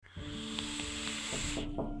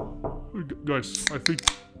Guys, I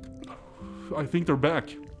think they're back.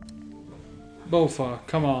 Bofa,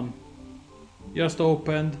 come on. Just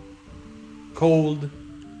opened. Cold.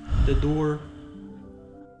 The door.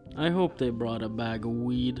 I hope they brought a bag of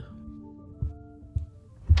weed.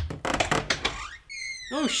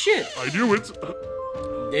 Oh shit! I knew it.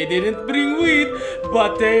 They didn't bring weed,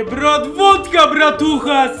 but they brought vodka,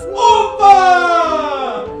 bratujas!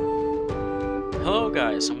 Opa! Hello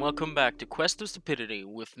guys, and welcome back to Quest of Stupidity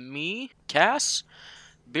with me, Cass,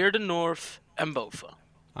 Bearded North, and Bofa.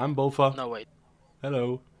 I'm Bofa. No, wait.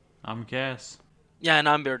 Hello. I'm Cass. Yeah, and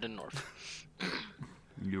I'm Bearded North.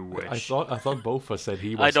 You I wish. thought Bofa said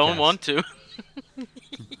he was. I don't Cass. want to.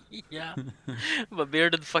 Yeah. But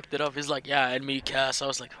Bearded fucked it up. He's like, yeah, and me, Cass. I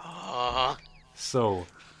was like, ah. So,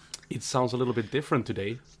 it sounds a little bit different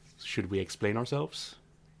today. Should we explain ourselves?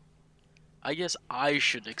 I guess I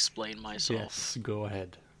should explain myself. Yes, go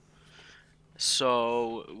ahead.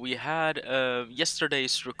 So, we had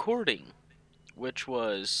yesterday's recording, which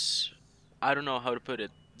was, I don't know how to put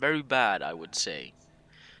it, very bad, I would say.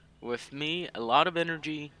 With me, a lot of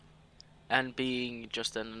energy, and being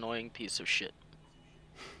just an annoying piece of shit.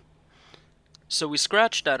 So we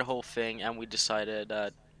scratched that whole thing, and we decided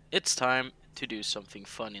that it's time to do something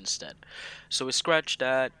fun instead. So we scratched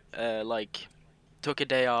that, took a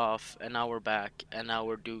day off, and now we're back, and now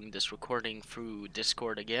we're doing this recording through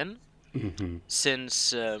Discord again. Mm-hmm.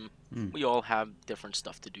 Since we all have different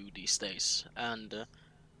stuff to do these days, and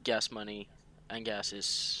gas money and gas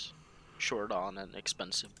is short on and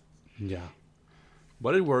expensive. Yeah.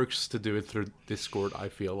 But it works to do it through Discord, I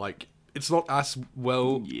feel like. It's not as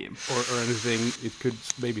well Yeah. or anything. It could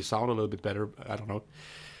maybe sound a little bit better. I don't know.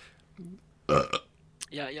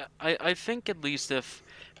 Yeah. I think at least if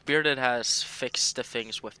Bearded has fixed the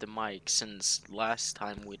things with the mic since last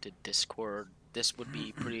time we did Discord, this would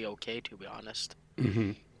be pretty okay, to be honest.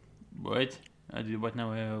 Mm-hmm. What? I did what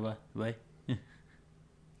now? What?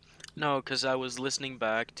 No, because I was listening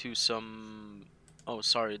back to some... Oh,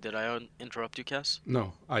 sorry, did I interrupt you, Cass?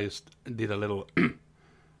 No, I just did a little...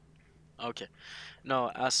 Okay.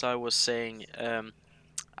 No, as I was saying,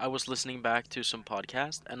 I was listening back to some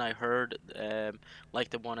podcast, and I heard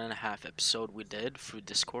like the 1.5 episode we did through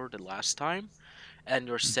Discord the last time, and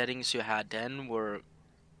your settings you had then were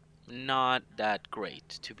not that great,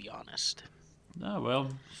 to be honest. Oh,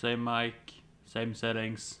 well, same mic, same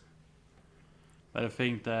settings. But I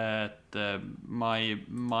think that my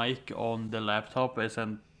mic on the laptop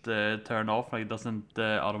isn't turned off. Like, it doesn't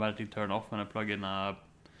automatically turn off when I plug in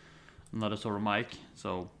another sort of mic.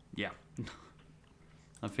 So, yeah.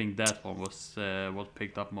 I think that one was what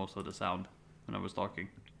picked up most of the sound when I was talking.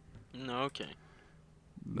 No, okay.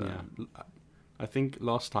 Yeah, I think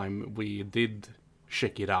last time we did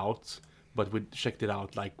check it out, but we checked it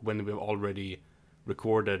out like when we already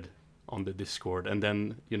recorded on the Discord, and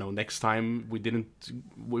then next time we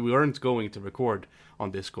weren't going to record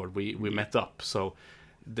on Discord. We met up, so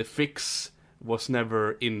the fix was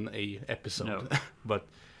never in a episode. No. But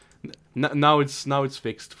now it's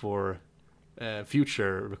fixed for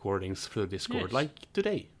future recordings through Discord, Yes. like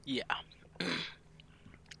today. Yeah.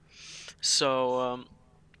 So,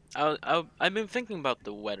 I've been thinking about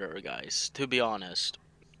the weather, guys, to be honest.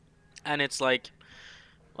 And it's like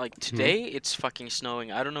today it's fucking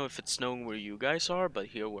snowing. I don't know if it's snowing where you guys are, but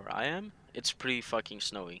here where I am, it's pretty fucking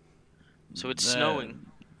snowy. So it's snowing.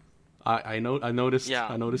 I noticed. Yeah.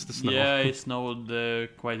 I noticed the snow. Yeah, it snowed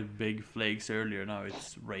quite big flakes earlier. Now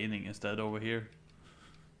it's raining instead over here.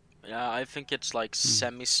 Yeah, I think it's like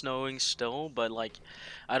semi-snowing still, but like,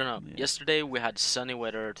 I don't know. Yeah. Yesterday we had sunny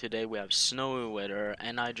weather, today we have snowy weather,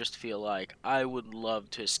 and I just feel like I would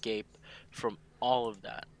love to escape from all of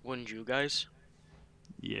that. Wouldn't you guys?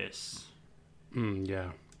 Yes.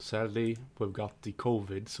 Yeah. Sadly, we've got the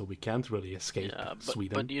COVID, so we can't really escape Yeah,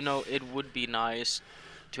 Sweden. but it would be nice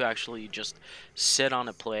to actually just sit on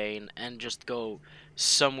a plane and just go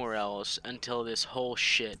somewhere else until this whole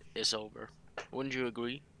shit is over. Wouldn't you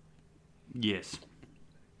agree? Yes.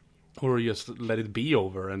 Or just let it be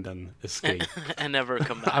over and then escape. And never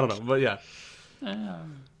come back. I don't know, but yeah. Yeah.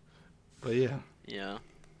 But yeah. Yeah.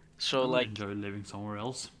 So I like, enjoy living somewhere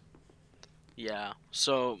else. yeah.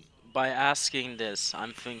 So by asking this,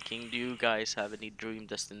 I'm thinking, do you guys have any dream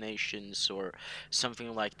destinations or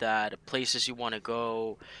something like that? Places you want to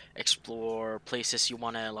go, explore, places you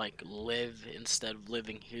want to like live instead of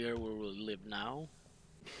living here where we live now?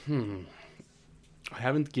 I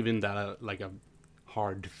haven't given that a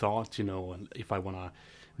hard thought, if I want to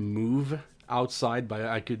move outside, but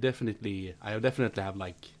I definitely have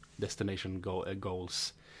like destination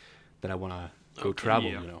goals that I want to go Okay, travel,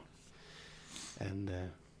 yeah. And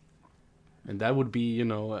And that would be, you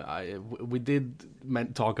know, we did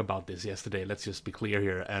talk about this yesterday. Let's just be clear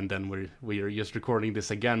here, and then we're just recording this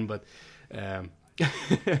again. But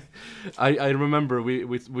I remember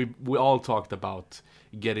we all talked about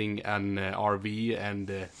getting an RV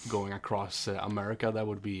and going across America. That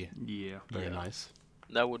would be very nice.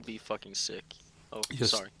 That would be fucking sick. Oh,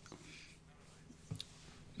 Just- sorry.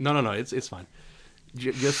 No, it's fine.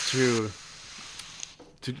 Just to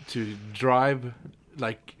drive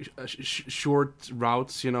like short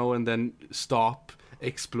routes, you know, and then stop,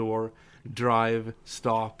 explore, drive,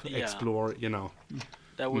 stop, Yeah. explore, you know.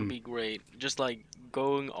 That would be great. Just like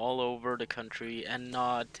going all over the country and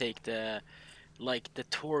not take the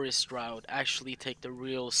tourist route, actually take the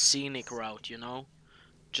real scenic route, you know?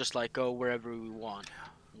 Just like go wherever we want,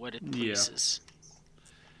 what it Yeah. pleases.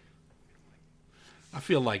 I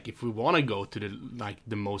feel like if we want to go to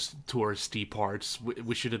the most touristy parts,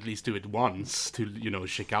 we should at least do it once to, you know,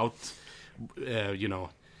 check out, you know,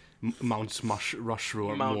 Mount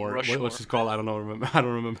Rushmore. Mount Rushmore. What's it called? I don't know. I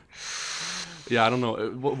don't remember. Yeah, I don't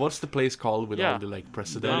know. What's the place called with Yeah. all the like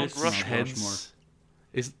presidents' Mount Rushmore. heads?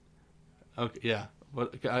 Is okay. Yeah.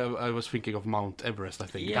 But I was thinking of Mount Everest. I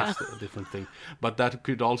think Yeah. that's a different thing. But that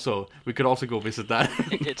could also we could also go visit that.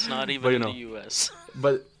 It's not even But, you in know. the US.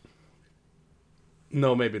 But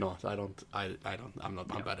no, maybe not. I don't. I'm not.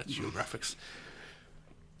 I'm bad at geographics.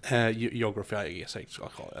 Geography. I guess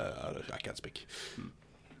I can't speak.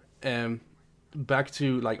 Back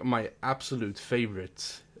to like my absolute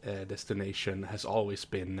favorite destination has always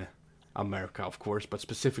been America, of course, but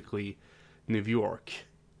specifically New York,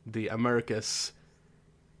 the America's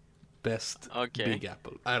best Okay. Big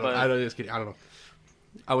Apple. I But- don't. Just kidding. I don't know.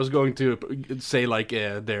 I was going to say like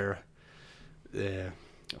their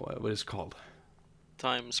what is it called?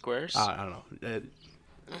 Times Squares. I don't know.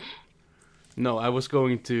 No, I was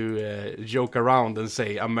going to joke around and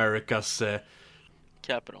say America's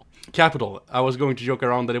Capital. capital. I was going to joke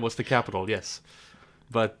around that it was the capital, yes.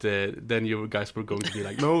 But then you guys were going to be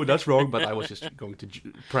like, no, that's wrong. But I was just going to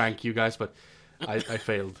prank you guys, but I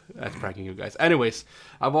failed at pranking you guys. Anyways,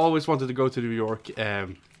 I've always wanted to go to New York.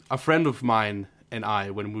 A friend of mine and I,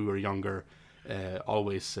 when we were younger,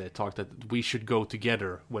 always talked that we should go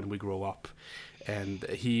together when we grow up. And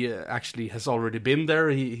he actually has already been there.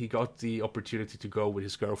 He got the opportunity to go with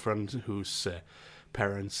his girlfriend, whose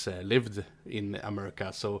parents lived in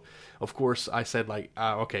America. So of course I said like,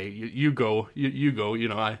 okay, you go, you go. You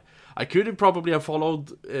know, I could probably have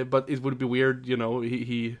followed, but it would be weird. You know,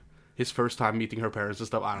 his first time meeting her parents and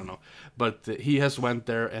stuff. I don't know, but he has went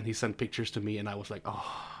there and he sent pictures to me, and I was like, oh,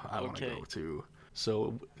 I want to Okay. go too.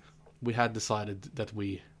 So we had decided that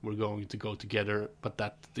we were going to go together, but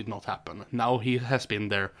that did not happen. Now he has been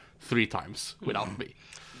there 3 times without me.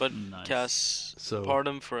 But Nice. Cass, So-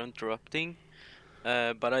 pardon for interrupting,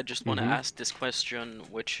 but I just want to Mhm. ask this question,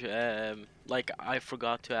 which like I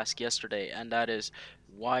forgot to ask yesterday, and that is,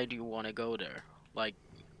 why do you want to go there? Like,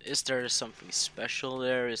 is there something special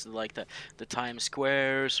there? Is it like the Times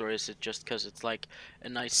Squares, or is it just because it's like a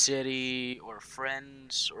nice city, or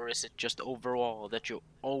friends, or is it just overall that you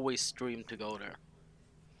always dream to go there?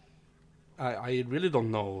 I really don't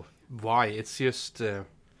know why. It's just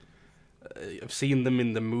I've seen them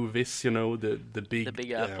in the movies, you know, the big The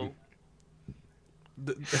Big Apple.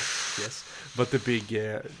 yes, but the big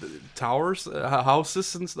the towers,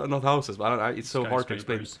 houses and not houses, but it's so hard to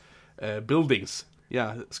explain. Skyscrapers. Buildings,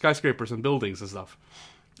 yeah, skyscrapers and buildings and stuff.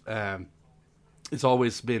 It's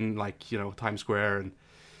always been like, you know, Times Square, and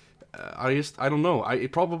I don't know.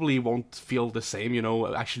 It probably won't feel the same, you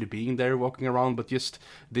know, actually being there, walking around, but just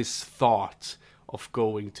this thought of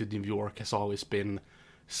going to New York has always been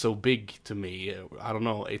so big to me. I don't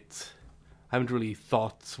know. I haven't really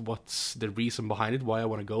thought what's the reason behind it, why I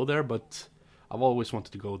want to go there, but I've always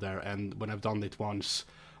wanted to go there, and when I've done it once,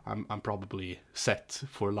 I'm probably set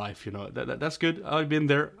for life, you know. That's good. I've been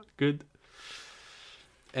there. Good.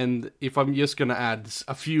 And if I'm just gonna add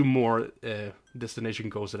a few more destination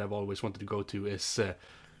goals that I've always wanted to go to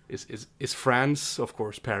is France, of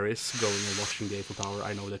course, Paris, going and watching the Eiffel Tower.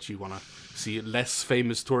 I know that you wanna see less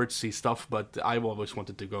famous touristy stuff, but I've always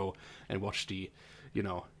wanted to go and watch the, you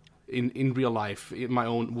know, in real life, with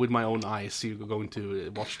my own eyes. You're going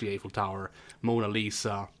to watch the Eiffel Tower, Mona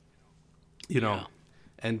Lisa, you know, Yeah.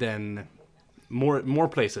 and then more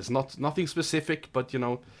places. Nothing specific, but you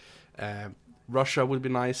know. Russia would be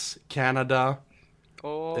nice. Canada.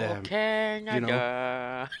 Oh, Um,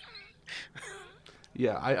 Canada.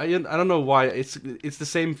 Yeah, I don't know why. It's the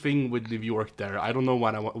same thing with New York there. I don't know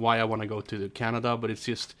why I want to go to Canada, but it's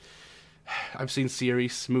just I've seen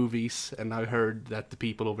series, movies, and I heard that the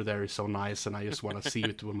people over there is so nice, and I just want to see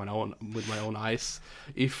it with my own eyes.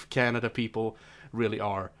 If Canada people really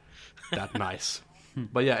are that nice,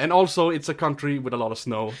 but yeah, and also it's a country with a lot of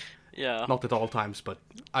snow. Yeah. Not at all times, but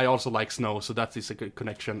I also like snow, so that is a good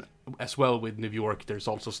connection as well with New York. There's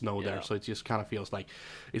also snow there, Yeah. so it just kind of feels like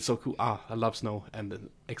it's so cool. I love snow, and then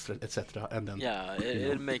extra, etc. And then Yeah,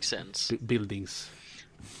 it makes sense. buildings.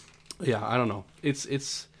 Yeah, I don't know.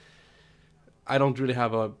 It's. I don't really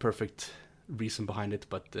have a perfect reason behind it,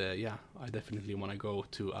 but yeah, I definitely want to go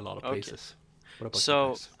to a lot of Okay. places. What about you So,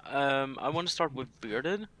 guys? I want to start with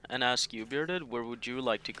Bearded and ask you, Bearded, where would you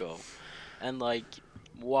like to go? And like,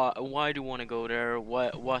 why do you want to go there?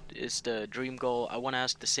 What is the dream goal? I want to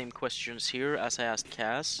ask the same questions here as I asked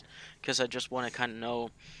Cass, because I just want to kind of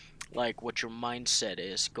know, like, what your mindset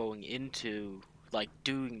is going into like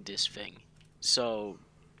doing this thing. So,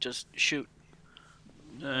 just shoot.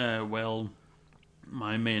 Well,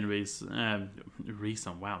 my main reason.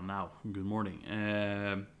 Wow, now good morning.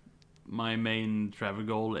 My main travel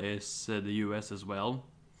goal is the US as well.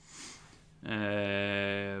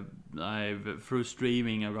 Through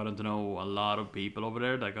streaming, I've gotten to know a lot of people over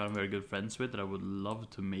there that I got very good friends with that I would love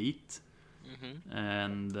to meet.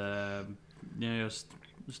 And just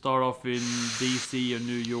start off in DC or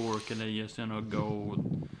New York, and then just go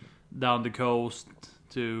down the coast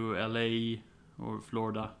to LA or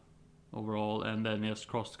Florida overall, and then just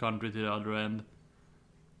cross the country to the other end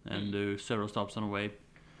and do several stops on the way.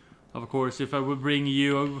 Of course, if I would bring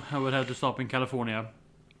you, I would have to stop in California.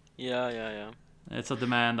 Yeah. It's a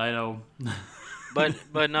demand, I know.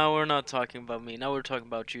 But now we're not talking about me. Now we're talking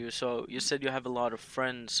about you. So you said you have a lot of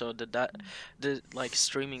friends. So like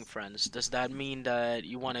streaming friends, does that mean that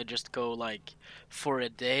you want to just go like for a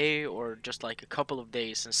day or just like a couple of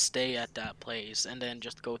days and stay at that place and then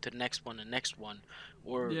just go to the next one and next one?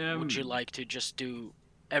 Or Yeah, would you like to just do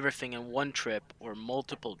everything in one trip or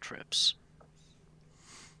multiple trips?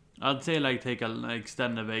 I'd say like take an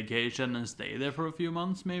extended vacation and stay there for a few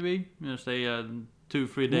months, maybe. Stay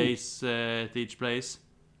 2-3 days at each place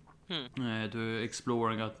to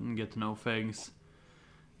explore and get to know things.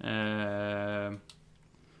 And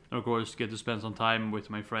of course, get to spend some time with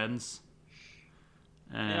my friends.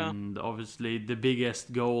 And obviously, the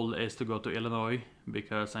biggest goal is to go to Illinois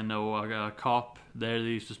because I know a cop there that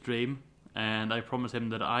used to stream, and I promise him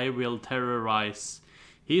that I will terrorize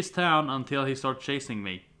his town until he starts chasing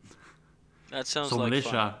me. That sounds So like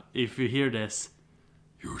militia, fun. if you hear this,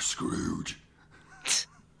 you're Scrooge.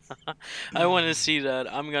 I want to see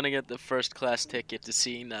that. I'm gonna get the first class ticket to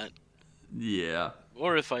seeing that. Yeah.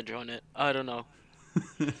 Or if I join it, I don't know.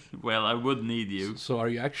 Well, I would need you. So are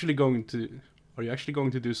you actually going to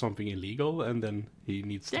do something illegal, and then he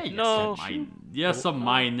needs to? Yeah, No. some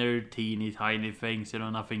minor, teeny, tiny things.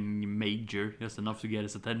 Nothing major. Just enough to get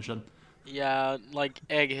his attention. Yeah, like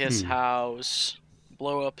egg his house,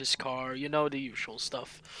 blow up his car, the usual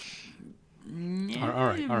stuff. Yeah, All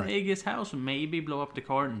right. Egg his house, maybe blow up the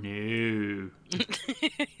car. No,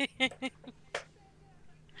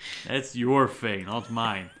 that's your thing, not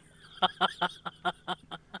mine.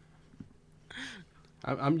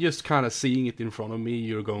 I'm just kind of seeing it in front of me.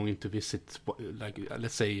 You're going to visit, like,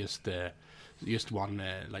 let's say just one,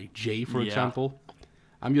 like Jay, for Yeah. example.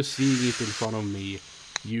 I'm just seeing it in front of me.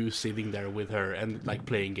 You sitting there with her and like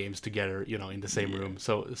playing games together, in the same room.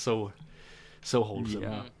 So wholesome.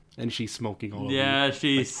 Yeah. And she's smoking all over you. Yeah,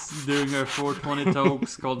 she's doing her 420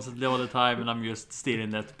 tokes constantly all the time, and I'm just stealing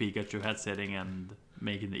that Pikachu headsetting and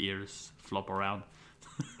making the ears flop around.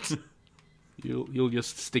 You'll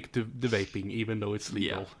just stick to the vaping, even though it's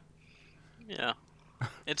legal. Yeah.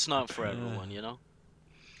 It's not for everyone,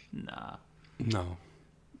 Nah. No,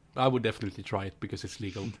 I would definitely try it because it's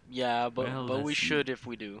legal. Yeah, but Well, we that's- should if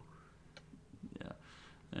we do. Yeah.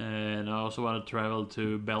 And I also want to travel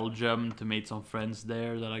to Belgium to meet some friends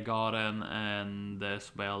there that I got, and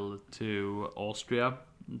as well to Austria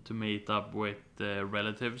to meet up with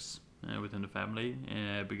relatives within the family,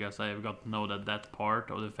 because I have got to know that part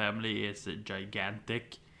of the family is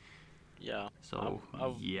gigantic. Yeah. So,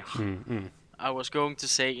 yeah. I was going to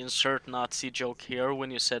say insert Nazi joke here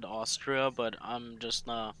when you said Austria, but I'm just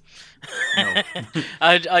not. No.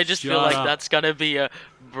 I just feel Shut like up. that's gonna be a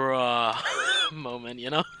bruh moment,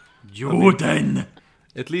 Juden!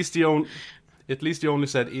 At least you only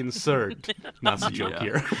said insert Nazi joke Yeah.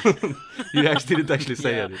 here. You actually didn't actually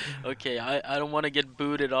say Yeah. it. Okay, I don't want to get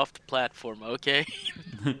booted off the platform, okay?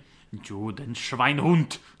 Juden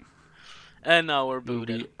Schweinhund! And now we're Will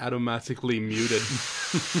booted. be automatically muted.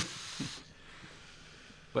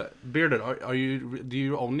 But Bearded, do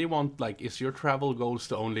you only want like is your travel goals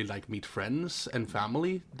to only like meet friends and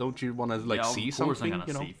family? Don't you want to like see of course something? I'm gonna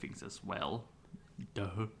You know. see things as well.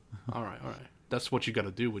 Duh. All right. That's what you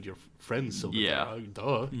gotta do with your friends over Yeah. there.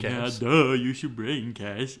 Duh. Yeah, Cass. duh. You should bring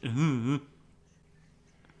cash.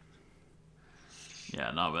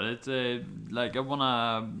 Yeah, no, but it's like I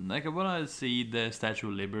wanna see the Statue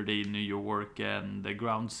of Liberty in New York and the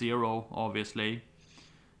Ground Zero, obviously.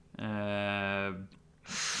 Ground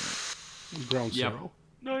Yep. Zero.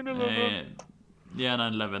 Yeah,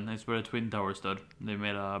 9/11. It's where the Twin Towers stood. They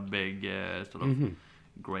made a big sort of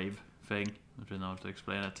grave thing. I don't know how to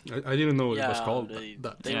explain it. I didn't know it Yeah, was called they,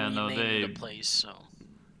 that. they Yeah, no, renamed they- the place, so.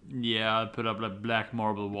 Yeah, I put up like black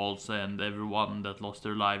marble walls and everyone that lost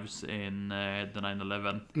their lives in the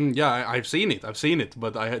 9/11. Yeah, I've seen it,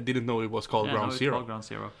 but I didn't know it was called Yeah, Ground no, it's Zero. called Ground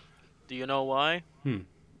Zero. Do you know why?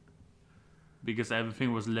 Because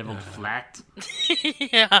everything was leveled flat.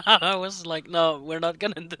 Yeah, I was like, no, we're not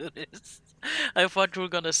gonna do this. I thought you were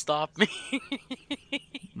gonna stop me.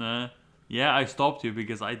 Nah. Yeah, I stopped you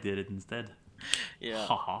because I did it instead. Yeah,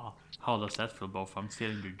 Haha. How does that feel, Both? I'm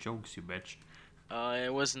stealing your jokes, you bitch.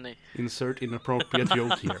 it wasn't. Insert inappropriate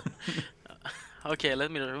joke here. Okay,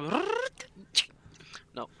 let me.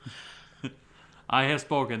 No. I have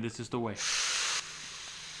spoken, this is the way.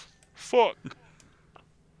 Fuck.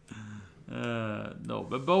 No,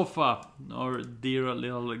 but Bofa, or dear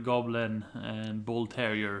little goblin and bull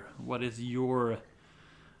terrier, what is your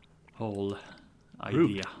whole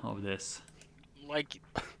idea of this? Like,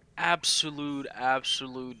 absolute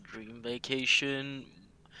dream vacation.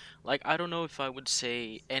 Like, I don't know if I would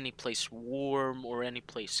say any place warm or any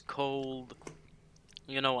place cold.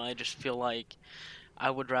 You know, I just feel like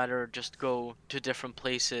I would rather just go to different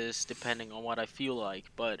places depending on what I feel like.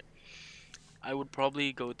 But I would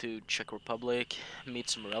probably go to Czech Republic,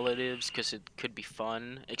 meet some relatives, because it could be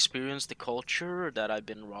fun. Experience the culture that I've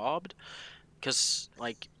been robbed. Because,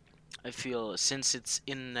 like, I feel since it's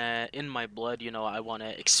in my blood, you know, I want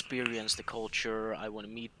to experience the culture. I want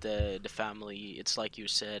to meet the family. It's like you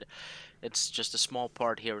said, it's just a small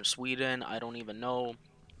part here in Sweden. I don't even know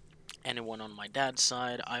anyone on my dad's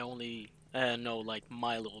side. I only know like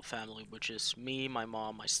my little family, which is me, my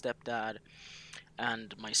mom, my stepdad,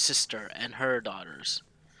 and my sister and her daughters.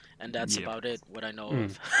 And that's Yep. about it. What I know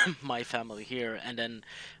of my family here, and then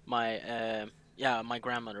my my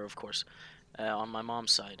grandmother, of course, on my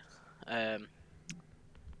mom's side.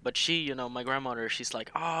 But she, you know, my grandmother, she's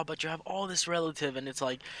like, but you have all this relative, and it's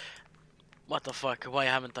like, what the fuck? Why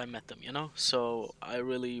haven't I met them? You know? So I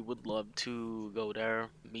really would love to go there,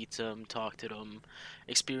 meet them, talk to them,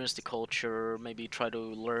 experience the culture, maybe try to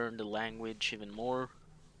learn the language even more.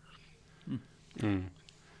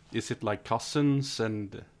 Is it like cousins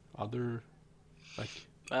and other like?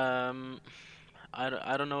 I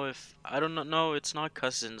don't know if I don't know. No, it's not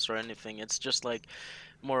cousins or anything. It's just like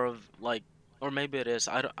more of like, or maybe it is.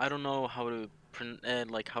 I don't know how to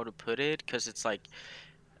like how to put it, because it's like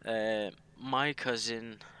my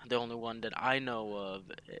cousin, the only one that I know of,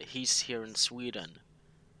 he's here in Sweden,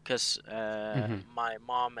 because my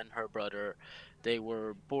mom and her brother, they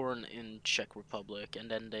were born in Czech Republic, and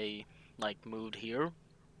then they like moved here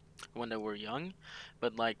when they were young.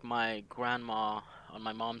 But like my grandma on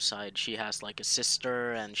my mom's side, she has like a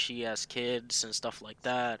sister and she has kids and stuff like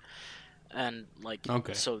that, and like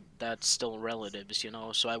Okay. so that's still relatives, you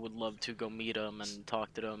know. So I would love to go meet them and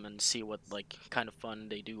talk to them and see what like kind of fun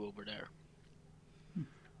they do over there.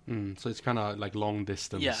 So it's kind of like long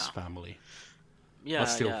distance Yeah. family. Yeah,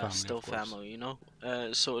 still yeah, family, still of course. family, you know.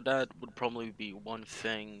 So that would probably be one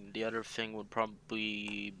thing. The other thing would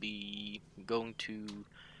probably be going to,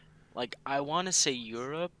 like, I want to say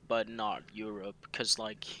Europe, but not Europe, because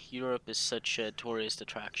like Europe is such a tourist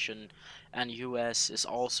attraction, and US is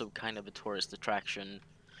also kind of a tourist attraction,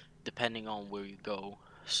 depending on where you go.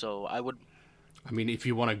 So I would, I mean, if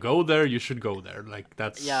you want to go there, you should go there. Like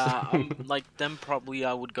that's yeah, like then probably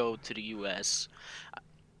I would go to the US.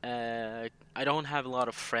 I don't have a lot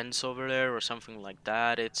of friends over there or something like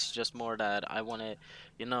that. It's just more that I want to,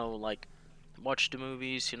 you know, like watch the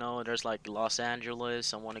movies. You know, there's like Los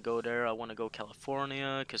Angeles. I want to go there. I want to go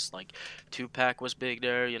California because like Tupac was big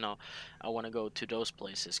there. You know, I want to go to those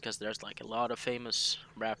places because there's like a lot of famous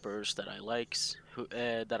rappers that I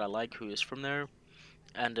like who is from there.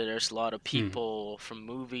 And there's a lot of people from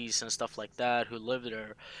movies and stuff like that who live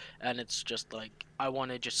there, and it's just like I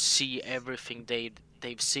want to just see everything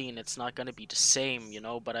they've seen. It's not gonna be the same, you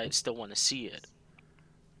know, but I still want to see it.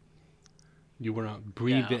 you want to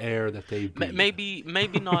breathe Yeah. the air that they breathe.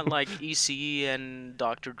 Maybe not like ECE and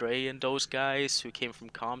Dr. Dre and those guys who came from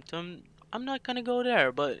Compton. I'm not gonna go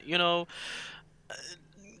there, but you know,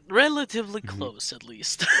 Relatively close, at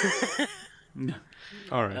least.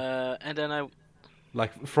 All right. And then I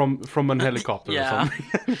Like from an helicopter or Yeah.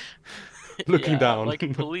 something. Looking yeah, down. like a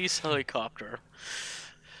police helicopter.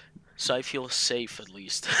 So I feel safe at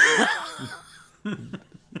least.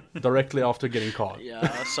 Directly after getting caught.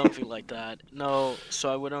 Yeah, something like that. No,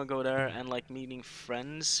 so I wouldn't go there and like meeting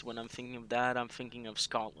friends. When I'm thinking of that, I'm thinking of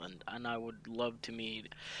Scotland, and I would love to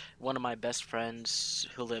meet one of my best friends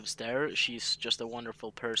who lives there. She's just a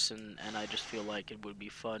wonderful person, and I just feel like it would be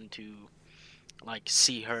fun to like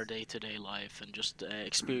see her day-to-day life and just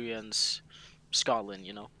experience Scotland,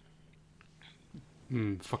 you know.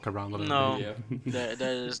 Fuck around a little No, Yeah.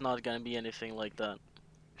 there is not gonna be anything like that.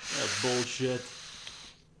 That's bullshit.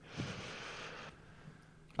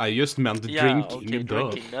 I just meant Yeah, drinking. okay, duh.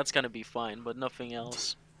 drinking, that's gonna be fine, but nothing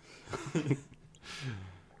else.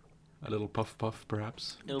 A little puff puff,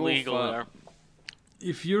 perhaps. Illegal Both, there.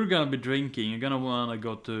 If you're gonna be drinking, you're gonna wanna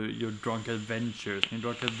go to your drunk adventures. And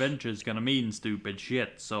drunk adventures gonna mean stupid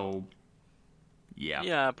shit, so yeah,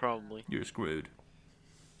 Yeah, probably. you're screwed.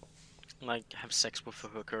 Like, have sex with a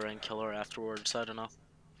hooker and kill her afterwards, I don't know.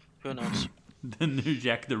 Who knows? The new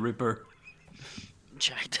Jack the Ripper.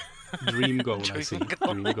 Jacked. Dream goal, I see.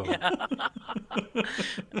 Dream goal.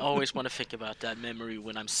 I always want to think about that memory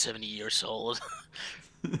when I'm 70 years old.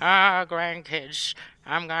 Ah, grandkids,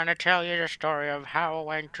 I'm gonna tell you the story of how I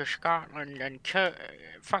went to Scotland and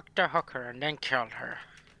fucked a hooker and then killed her.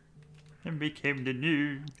 And became the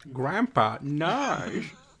new Grandpa, nice.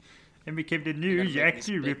 and became the I'm new gonna make Jack me the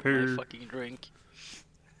spit my Ripper. fucking drink.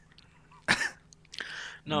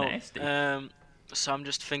 No, Nasty. so I'm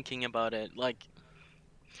just thinking about it, like,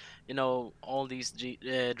 you know, all these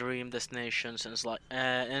dream destinations, and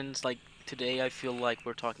it's like today I feel like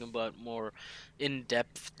we're talking about more in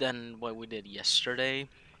depth than what we did yesterday,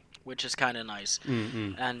 which is kind of nice.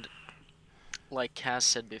 And like Cass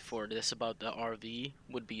said before, this about the RV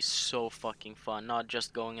would be so fucking fun. Not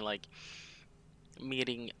just going like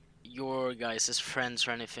meeting your guys' friends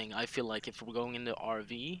or anything. I feel like if we're going in the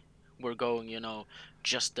RV, we're going, you know,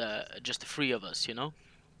 just the three of us, you know.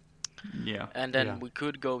 Yeah. And then Yeah. we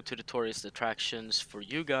could go to the tourist attractions for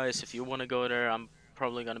you guys if you want to go there. I'm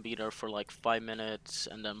probably gonna be there for like 5 minutes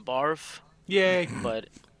and then barf, Yay. but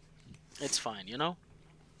it's fine, you know.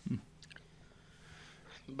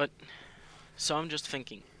 But so I'm just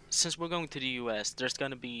thinking, since we're going to the U.S., there's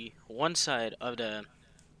gonna be one side of the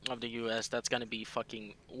U.S. that's gonna be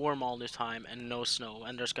fucking warm all the time and no snow,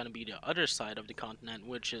 and there's gonna be the other side of the continent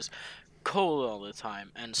which is cold all the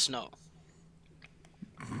time and snow.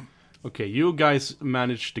 Okay, you guys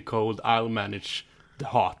manage the cold, I'll manage the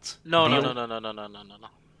hot. No, no, Deal? no, no, no, no, no, no, no.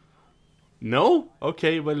 No?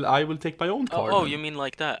 Okay, well, I will take my own Oh, part. oh, you mean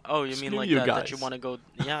like that? Oh, you mean Screw like you that? That you guys. want to go?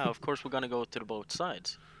 Yeah, of course we're gonna go to the both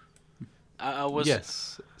sides. I was.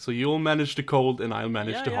 Yes. So you'll manage the cold and I'll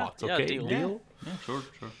manage Yeah, the yeah, hot, yeah, okay? deal. Yeah, sure.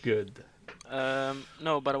 Good.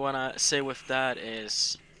 No, but what I say with that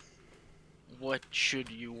is, what should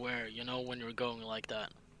you wear? You know, when you're going like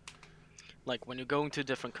that. Like when you're going to a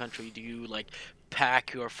different country, do you like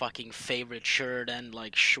pack your fucking favorite shirt and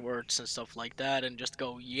like shorts and stuff like that and just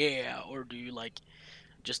go yeah, or do you like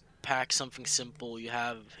just pack something simple you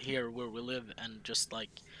have here where we live and just like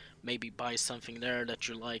maybe buy something there that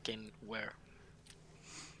you like and wear?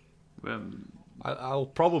 I'll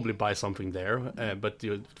probably buy something there, but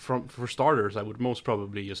for starters, I would most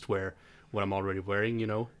probably just wear what I'm already wearing, you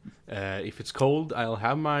know. If it's cold, I'll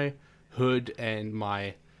have my hood and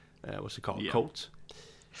my, what's it called, Yeah. coat.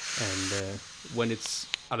 And when it's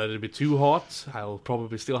a little bit too hot, I'll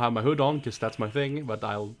probably still have my hood on, because that's my thing, but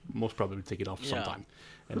I'll most probably take it off Yeah. sometime.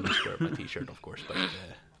 And just wear my t-shirt, of course, but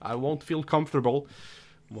I won't feel comfortable.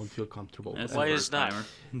 That's Why the is that?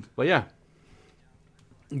 first-timer. But yeah.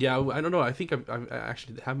 Yeah, I don't know. I think I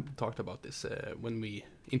actually haven't talked about this when we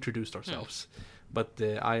introduced ourselves. But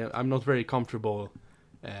I'm not very comfortable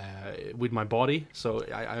with my body. So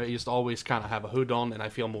I just always kind of have a hood on and I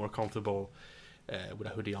feel more comfortable with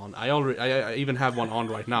a hoodie on. I even have one on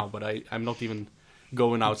right now, but I'm not even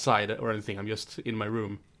going outside or anything. I'm just in my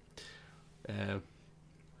room.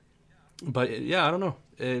 But yeah, I don't know.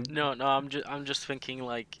 No, I'm just thinking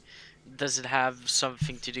like, does it have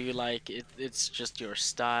something to do like it's just your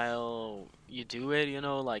style? You do it, you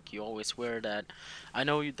know, like you always wear that. I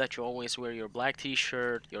know that you always wear your black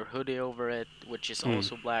T-shirt, your hoodie over it, which is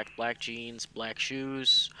also black jeans, black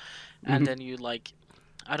shoes, and then you like,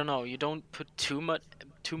 I don't know, you don't put too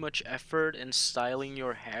much effort in styling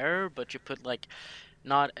your hair, but you put like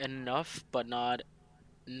not enough, but not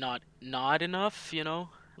enough, you know.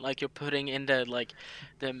 Like you're putting in the like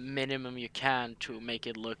the minimum you can to make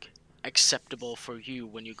it look acceptable for you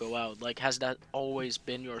when you go out? Like, has that always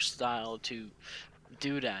been your style to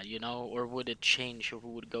do that, you know, or would it change if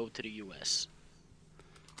we would go to the US?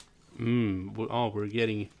 We're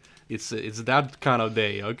getting it's that kind of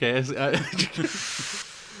day, okay?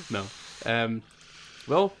 No.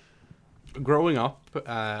 Well, growing up,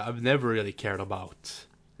 I've never really cared about,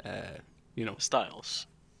 you know, Styles.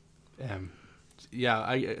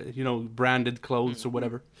 yeah, branded clothes or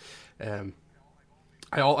whatever.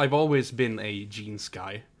 I've always been a jeans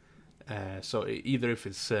guy. So either if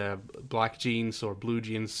it's black jeans or blue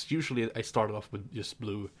jeans, usually I started off with just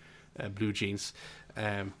blue jeans,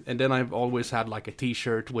 and then I've always had like a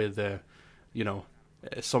T-shirt with,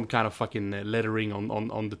 some kind of fucking lettering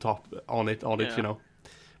on the top on it, Yeah. you know.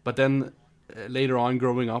 But then later on,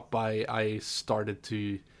 growing up, I started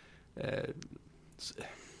to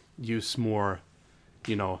use more,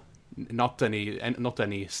 you know, not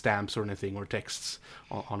any stamps or anything or texts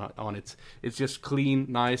on it. It's just clean,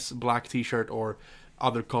 nice black T-shirt or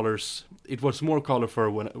other colors. It was more colorful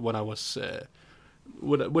when I was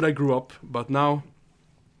when I grew up, but now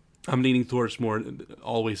I'm leaning towards more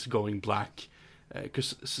always going black,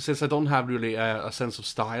 because since I don't have really a sense of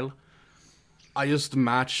style, I just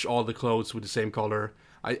match all the clothes with the same color.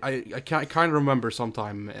 I kind of remember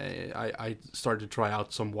sometime I started to try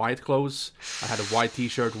out some white clothes. I had a white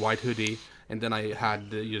T-shirt, white hoodie, and then I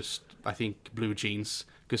had just, I think, blue jeans,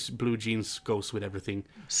 because blue jeans goes with everything.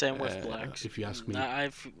 Same with blacks. If you ask me. Yeah.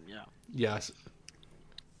 Yes.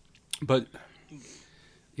 But,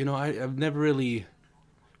 you know, I've never really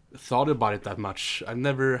thought about it that much. I've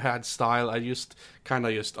never had style. I just kind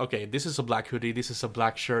of okay, this is a black hoodie, this is a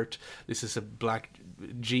black shirt, this is a black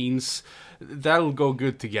jeans. That'll go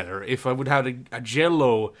good together. If I would have a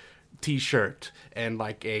jello T-shirt and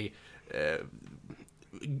like a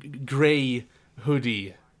gray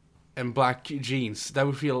hoodie and black jeans,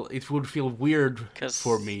 it would feel weird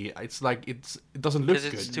for me. It's like it doesn't look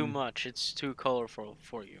good. Because it's too much. It's too colorful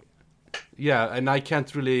for you. Yeah, and I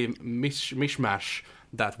can't really mishmash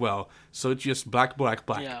that well. So it's just black,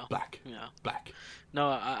 Yeah. black, Yeah. black. No,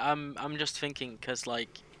 I'm just thinking because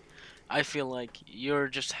like I feel like you're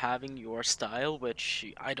just having your style,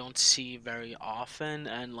 which I don't see very often,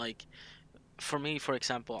 and like for me, for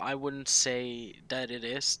example, I wouldn't say that it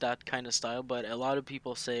is that kind of style, but a lot of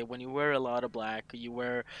people say when you wear a lot of black, you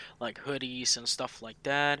wear like hoodies and stuff like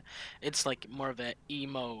that, it's like more of an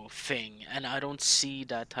emo thing, and I don't see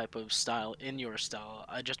that type of style in your style.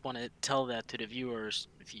 I just want to tell that to the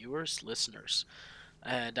listeners,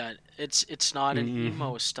 that it's not an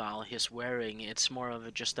emo style he's wearing. It's more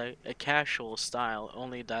of just a casual style,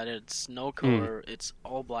 only that it's no color, it's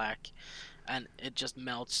all black, and it just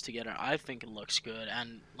melts together. I think it looks good,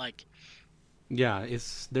 and like Yeah,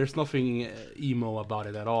 there's nothing emo about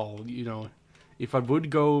it at all. You know, if I would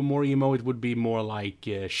go more emo, it would be more like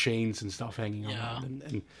chains and stuff hanging Yeah.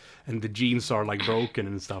 around, and the jeans are like broken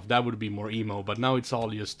and stuff. That would be more emo. But now it's all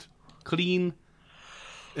just clean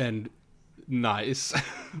and nice.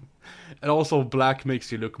 And also black makes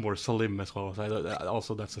you look more slim as well. So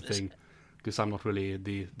also that's a thing, because I'm not really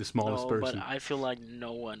the smallest no, person. but I feel like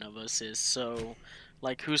no one of us is. So,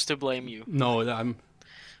 like, who's to blame you? No,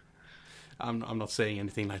 I'm not saying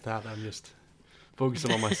anything like that. I'm just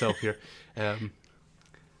focusing on myself here.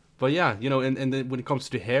 But yeah, you know, and then when it comes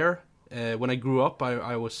to the hair, when I grew up,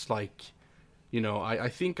 I was like, you know, I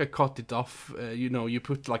think I cut it off. You know, you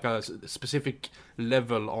put like a specific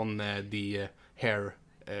level on the hair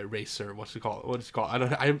razor. What's it called? What is it called?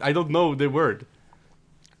 I don't know the word.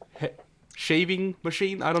 Shaving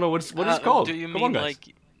machine? I don't know what it's called. Do you Come mean on, guys.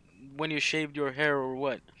 like when you shaved your hair or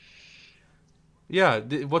what? Yeah,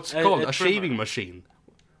 what's it called? a A trimmer. shaving machine.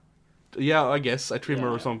 Yeah, I guess a trimmer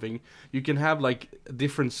Yeah. or something. You can have like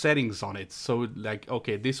different settings on it. So like,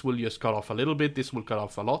 okay, this will just cut off a little bit. This will cut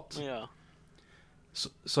off a lot. Yeah.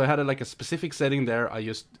 So I had like a specific setting there. I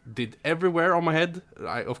just did everywhere on my head.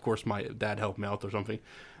 Of course, my dad helped me out or something.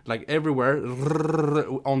 Like everywhere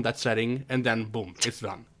on that setting, and then boom, it's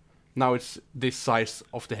done. Now it's this size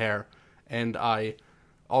of the hair, and I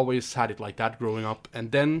always had it like that growing up.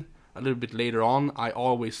 And then a little bit later on, I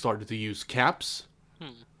always started to use caps.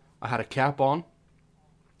 I had a cap on.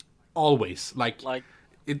 Always. Like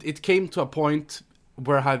it came to a point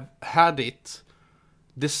where I've had it,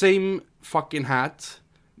 the same fucking hat,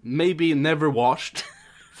 maybe never washed,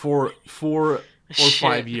 for 4 or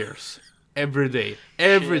 5 years. Every day.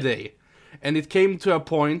 Every day. And it came to a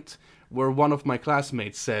point where one of my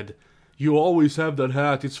classmates said, "You always have that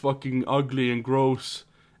hat, it's fucking ugly and gross."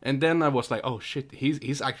 And then I was like, oh shit,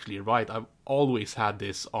 he's actually right. I've always had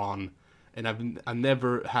this on, and I've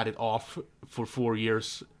never had it off for 4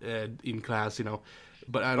 years in class, you know.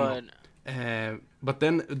 But I don't know. But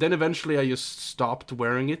then eventually I just stopped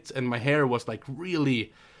wearing it, and my hair was like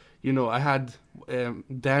really, I had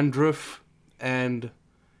dandruff, and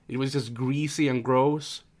it was just greasy and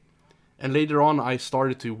gross. And later on, I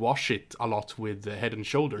started to wash it a lot with Head and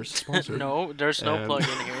Shoulders sponsor. No, there's no plug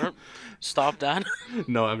in here. Stop that.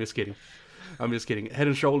 No, I'm just kidding. Head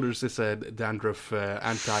and Shoulders is a dandruff,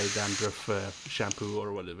 anti-dandruff shampoo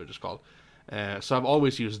or whatever it's called. So I've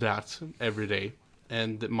always used that every day,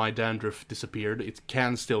 and my dandruff disappeared. It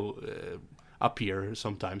can still appear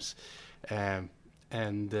sometimes, and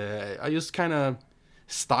I just kind of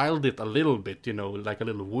styled it a little bit, like a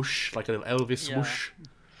little whoosh, like a little Elvis whoosh.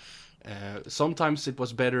 Sometimes it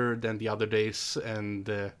was better than the other days, and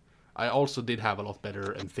I also did have a lot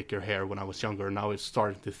better and thicker hair when I was younger. Now it's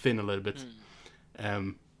starting to thin a little bit.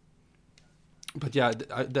 But yeah,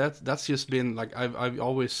 that's just been like I've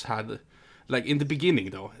always had, like in the beginning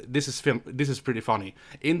though. This is pretty funny.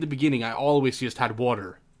 In the beginning, I always just had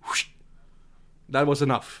water. Whoosh. That was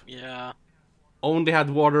enough. Yeah. Only had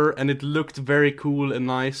water, and it looked very cool and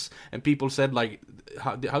nice. And people said like,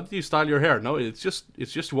 how did you style your hair? No, it's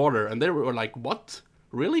just water. And they were like, what?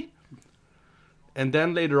 Really? And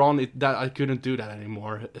then later on, that I couldn't do that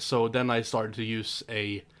anymore. So then I started to use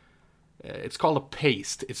it's called a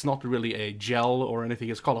paste. It's not really a gel or anything.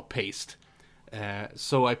 It's called a paste.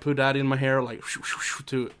 So I put that in my hair like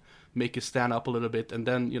to make it stand up a little bit. And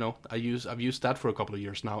then I've used that for a couple of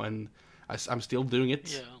years now, and I'm still doing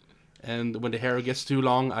it. Yeah. And when the hair gets too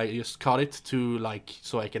long, I just cut it to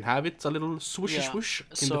so I can have it a little swooshy swoosh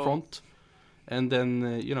in the front. And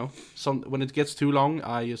then, when it gets too long,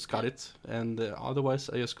 I just cut it. And otherwise,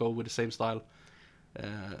 I just go with the same style.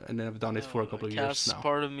 And then I've done it for a couple of years now.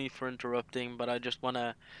 Pardon me for interrupting, but I just want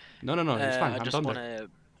to... No, it's fine. I'm done there.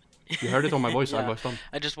 You heard it on my voice. I was done.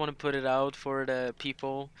 I just want to put it out for the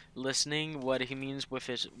people listening what he means with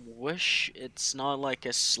his whoosh. It's not like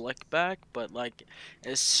a slick back, but like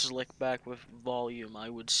a slick back with volume, I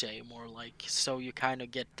would say. More like, so you kind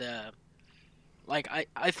of get the... Like,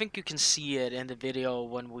 I think you can see it in the video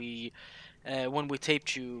when we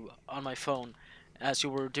taped you on my phone, as you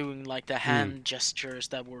were doing like the hand gestures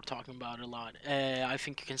that we're talking about a lot. I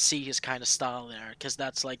think you can see his kind of style there, because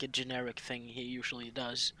that's like a generic thing he usually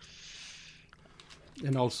does.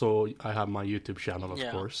 And also, I have my YouTube channel,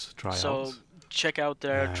 of course. So check out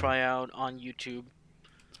there, try out on YouTube.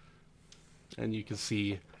 And you can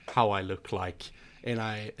see how I look like. And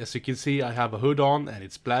as you can see, I have a hood on, and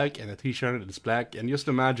it's black, and a t-shirt, and it's black. And just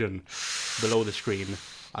imagine, below the screen,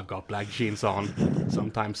 I've got black jeans on.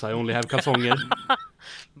 Sometimes I only have calzonger.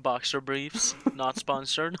 Boxer briefs, not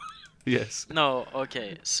sponsored. Yes. No,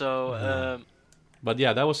 okay. So, but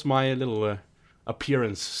yeah, that was my little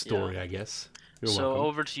appearance story, I guess. You're so welcome.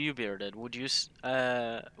 over to you, Bearded. Would you?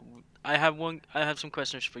 I have some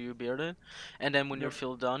questions for you, Bearded, and then when you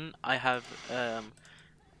feel done, I have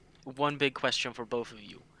one big question for both of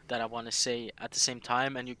you that I want to say at the same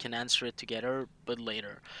time, and you can answer it together, but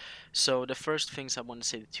later. So the first things I want to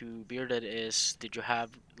say to Bearded is, did you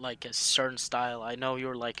have like a certain style? I know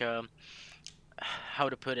you're like a, how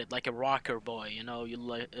to put it, like a rocker boy. You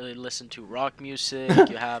listen to rock music.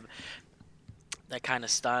 You have that kind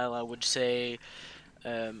of style, I would say.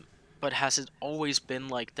 But has it always been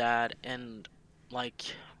like that? And like,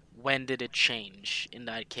 when did it change in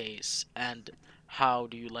that case? And how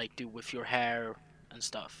do you like do with your hair and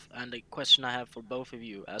stuff? And the question I have for both of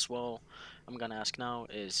you as well, I'm gonna ask now,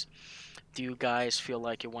 is, do you guys feel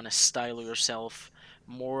like you want to style yourself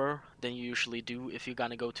more than you usually do if you're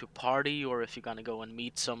gonna go to a party, or if you're gonna go and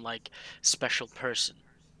meet some like special person?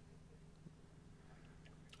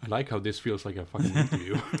 I like how this feels like a fucking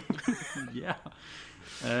interview. Yeah.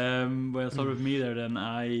 Well, start with me there then.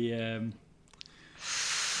 I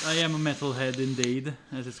am a metalhead indeed,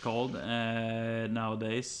 as it's called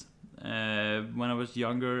nowadays. When I was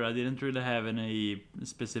younger, I didn't really have any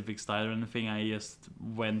specific style or anything. I just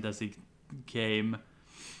went as it came.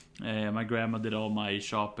 My grandma did all my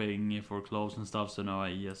shopping for clothes and stuff, so no,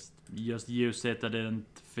 I just used it. I didn't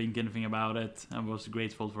think anything about it. I was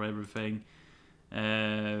grateful for everything.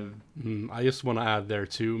 I just want to add there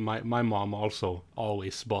too. My mom also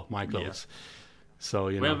always bought my clothes. Yeah.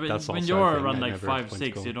 So that's also when you're around like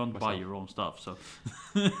 5'6", you don't buy your own stuff. So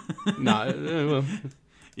well,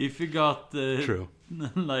 if you got true,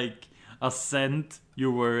 like a cent,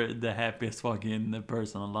 you were the happiest fucking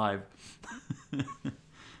person alive.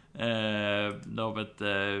 No, but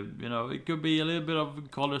it could be a little bit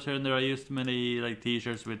of colors here and there. I used many like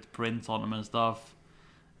t-shirts with prints on them and stuff.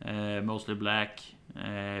 Mostly black,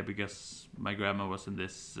 because my grandma was in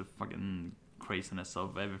this fucking craziness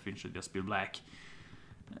of everything should just be black.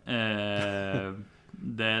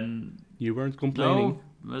 then You weren't complaining.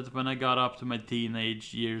 no, but when I got up to my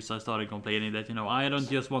teenage years, I started complaining that, I don't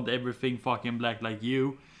just want everything fucking black like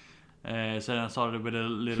you. So then I started with a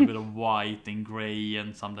little bit of white and gray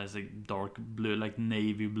and sometimes like dark blue, like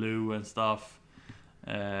navy blue and stuff.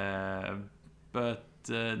 But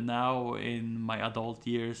now in my adult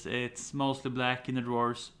years, it's mostly black in the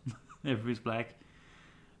drawers. Everything's black.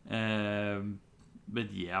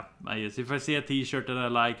 But yeah, I guess if I see a T-shirt that I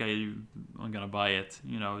like, I'm gonna buy it.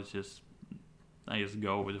 It's just I just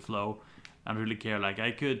go with the flow. I don't really care.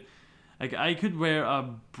 I could wear a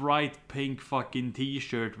bright pink fucking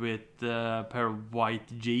T-shirt with a pair of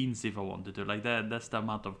white jeans if I wanted to. Like that's the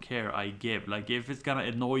amount of care I give. Like if it's gonna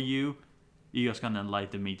annoy you, you're just gonna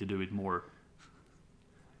enlighten me to do it more.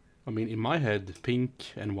 I mean, in my head,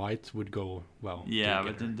 pink and white would go well. Yeah,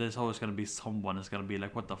 together. but then there's always gonna be someone that's gonna be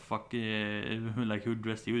like, "What the fuck? Like who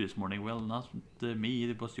dressed you this morning?" Well, not me.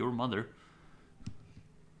 It was your mother.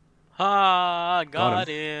 Ha! Got Got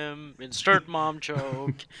him. Insert mom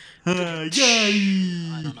joke. I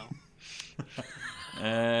don't know.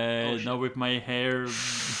 No, with my hair,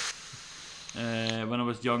 when I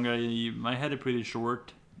was younger, I had it pretty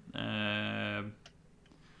short.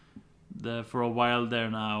 For a while there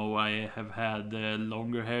now, I have had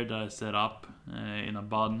longer hair that I set up in a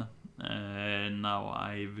bun. Now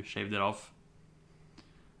I've shaved it off.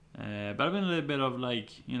 But I've been a little bit of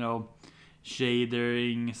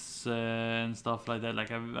shaderings and stuff like that.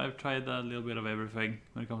 Like I've tried a little bit of everything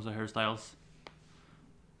when it comes to hairstyles.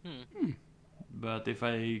 But if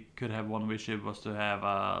I could have one wish, it was to have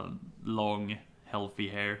a long, healthy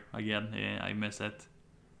hair again. I miss it.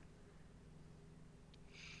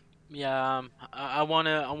 Yeah, I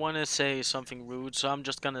wanna say something rude, so I'm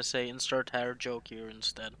just gonna say insert hair joke here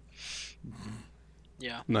instead.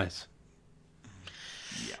 Yeah. Nice.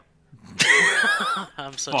 Yeah.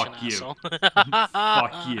 I'm such Fuck an you. asshole.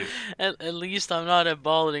 Fuck you. At least I'm not a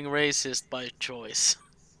balding racist by choice.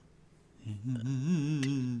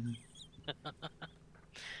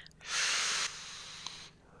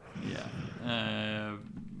 Yeah.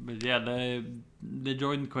 But yeah, the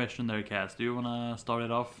joint question there, Cass. Do you wanna start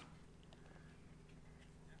it off?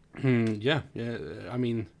 Yeah. I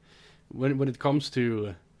mean, when it comes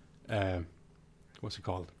to what's it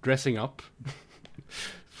called, dressing up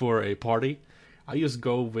for a party, I just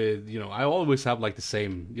go with I always have like the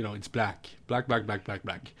same. It's black. But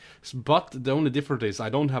the only difference is I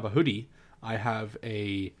don't have a hoodie. I have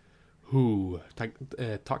a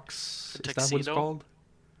tux. Is that what it's called?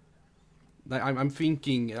 I'm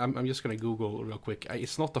thinking. I'm just gonna Google real quick.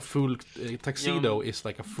 It's not a full tuxedo. It's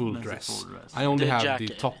like a full That's a dress. full dress. I only The have jacket.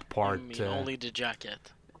 the top part. I mean, only the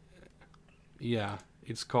jacket. Yeah,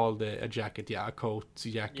 it's called a jacket. Yeah, a coat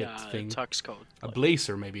jacket Yeah, thing. tux coat. A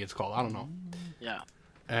blazer, maybe it's called. I don't know. Yeah.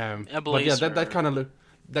 But yeah, A blazer. that kind of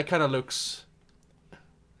looks.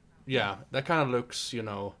 Yeah, that kind of looks.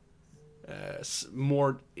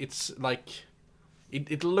 More. It's like.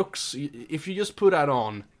 It looks. If you just put that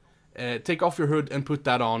on. Take off your hood and put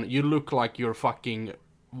that on. You look like you're fucking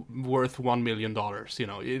worth $1 million.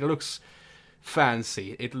 It looks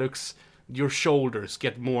fancy. It looks your shoulders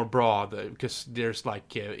get more broad because there's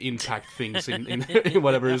like impact things in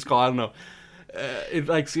whatever it's called. I don't know.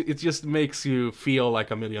 It just makes you feel like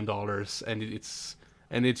 $1 million, and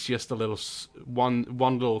it's just a little one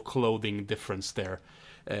little clothing difference there.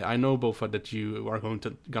 I know, Bofa, that you are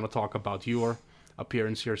gonna talk about your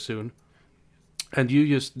appearance here soon. And you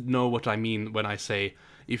just know what I mean when I say,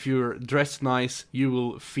 if you're dressed nice, you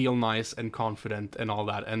will feel nice and confident and all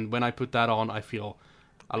that. And when I put that on, I feel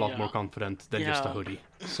a lot more confident than just a Yeah. hoodie.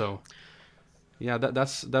 So, yeah,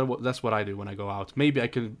 that's what I do when I go out. Maybe I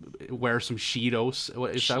could wear some Cheetos.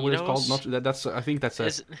 Is that what it's called? Cheetos? I think that's a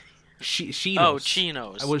Is- Cheetos. Oh,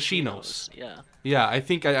 chinos. Well, chinos. Yeah. Yeah, I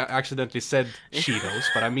think I accidentally said Cheetos,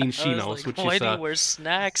 but I mean I was chinos, like, which why is do you wear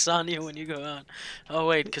snacks on you when you go out? Oh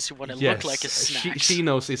wait, because you want to look like a snack.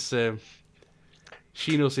 Chinos is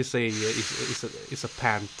chinos is a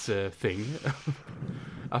pant thing,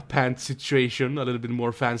 a pant situation, a little bit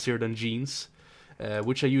more fancier than jeans,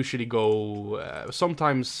 which I usually go.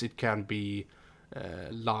 Sometimes it can be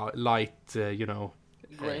light,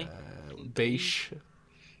 Gray. beige.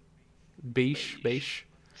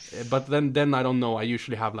 But then I don't know. I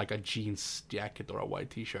usually have like a jeans jacket or a white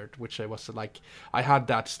T-shirt, which I was like, I had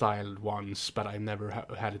that style once, but I never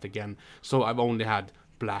had it again. So I've only had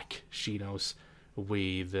black chinos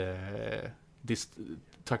with this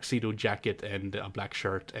tuxedo jacket and a black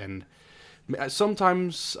shirt, and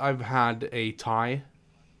sometimes I've had a tie,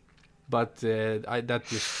 but it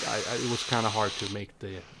was kind of hard to make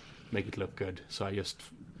it look good. So I just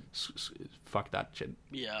fuck that shit.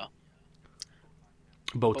 Yeah.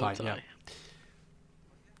 Bow tie, yeah.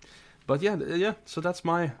 But yeah. So that's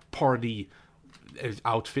my party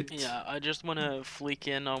outfit. Yeah, I just want to flick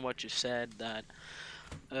in on what you said, that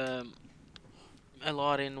a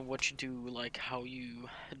lot in what you do, like how you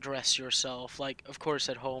dress yourself. Like, of course,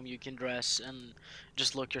 at home you can dress and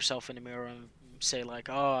just look yourself in the mirror and say like,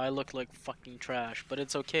 oh, I look like fucking trash, but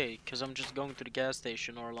it's okay because I'm just going to the gas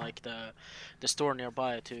station or like the store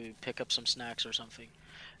nearby to pick up some snacks or something.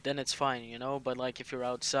 Then it's fine, you know. But like if you're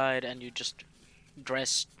outside and you just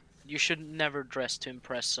dress, you should never dress to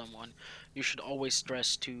impress someone. You should always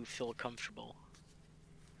dress to feel comfortable.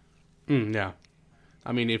 Yeah.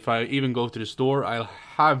 I mean, if I even go to the store, I'll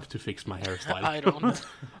have to fix my hairstyle. I don't.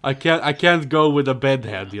 I can't go with a bed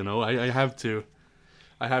head, you know. I have to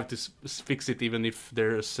fix it even if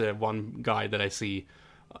there's one guy that I see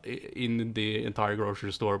in the entire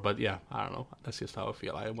grocery store. But yeah, I don't know. That's just how I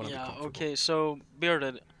feel. I want to be Yeah. comfortable. Okay. So,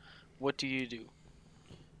 Bearded, what do you do?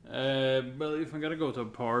 Well, if I'm gonna go to a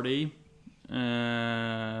party,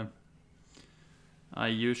 I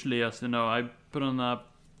usually, as you know, I put on a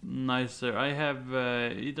nicer. I have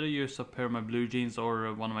either use a pair of my blue jeans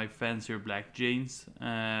or one of my fancier black jeans.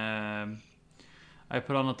 I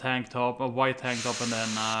put on a tank top, a white tank top, and then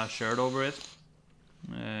a shirt over it.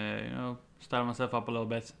 Style myself up a little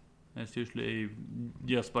bit. That's usually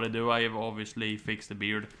just what I do. I have obviously fixed the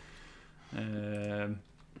beard.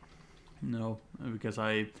 No, because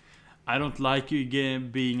I don't like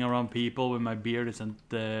being around people when my beard isn't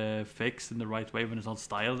fixed in the right way, when it's not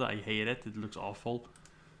styled. I hate it. It looks awful.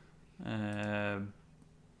 But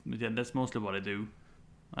yeah, that's mostly what I do.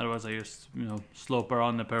 Otherwise, I just slope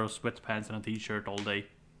around a pair of sweatpants and a t-shirt all day.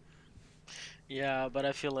 Yeah, but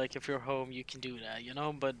I feel like if you're home, you can do that, you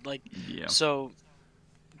know. But like, Yeah. so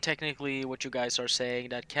technically, what you guys are saying,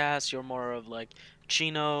 that Cass, you're more of like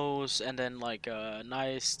chinos and then like a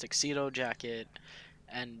nice tuxedo jacket,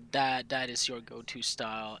 and that is your go-to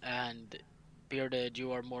style. And Bearded,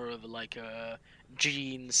 you are more of like a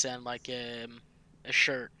jeans and like a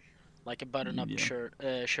shirt, like a button-up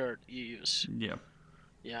Yeah. shirt you use. Yeah.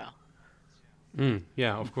 Yeah.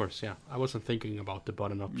 Yeah, of course. Yeah, I wasn't thinking about the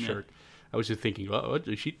button-up Yeah. shirt. I was just thinking, what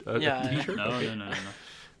a sheet, a Yeah, t-shirt. No, Okay. no.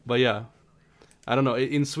 But yeah, I don't know.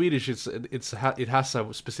 In Swedish, it has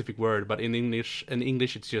a specific word, but in English,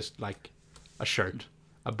 it's just like a shirt.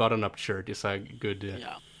 A button-up shirt is a good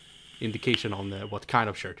Yeah. indication on what kind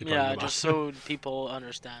of shirt you're talking Yeah, about. just so people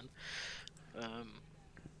understand.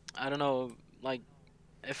 I don't know, like,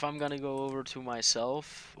 if I'm gonna go over to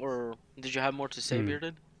myself, or did you have more to say,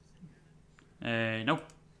 Bearded? No,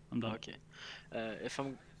 I'm done. Okay. If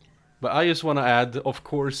I'm, But I just want to add, of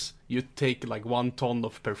course, you take like 1 ton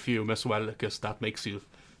of perfume as well, because that makes you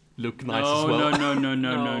look nice as well.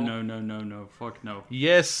 No. Fuck no.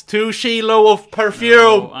 Yes, 2 kilo of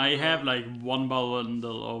perfume. No, I have like one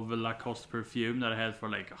bundle of Lacoste perfume that I had for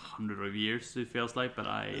like 100 years, it feels like, but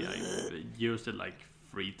I used it like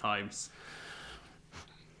 3 times.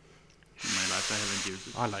 In my life, I haven't used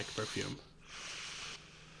it. I like perfume.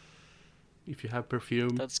 If you have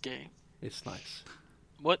perfume, that's gay. it's nice.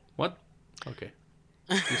 What? What? Okay.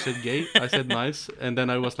 You said gay, I said nice, and then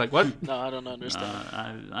I was like, what? No, I don't understand.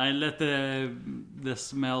 I let the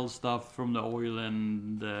smell stuff from the oil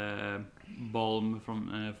and the balm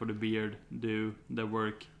from for the beard do the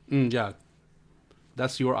work. Yeah.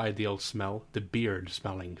 That's your ideal smell. The beard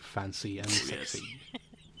smelling fancy and sexy.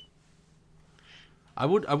 I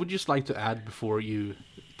would just like to add before you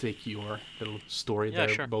take your little story Yeah,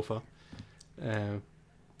 there, sure. Bofa.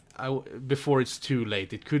 Before it's too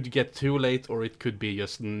late. It could get too late, or it could be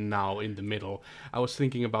just now in the middle. I was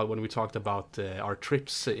thinking about when we talked about our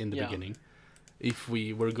trips in the Yeah. beginning, if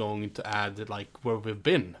we were going to add like where we've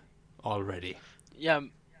been already, Yeah,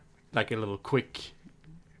 like a little quick,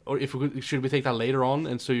 or if should we take that later on,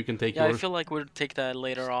 and so you can take yeah. your. I feel like we'll take that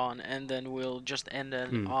later on, and then we'll just end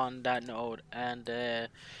it on that note, and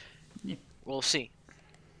we'll see.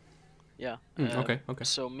 Yeah. Okay.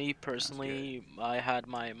 So me personally, I had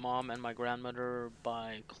my mom and my grandmother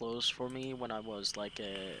buy clothes for me when I was like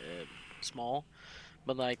small,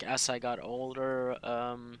 but like as I got older,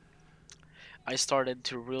 I started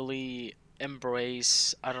to really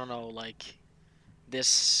embrace, I don't know, like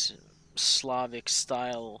this Slavic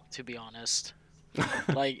style, to be honest.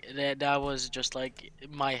 Like that was just like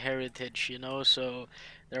my heritage, you know. So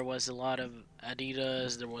there was a lot of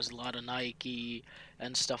Adidas, there was a lot of Nike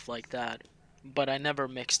and stuff like that. But I never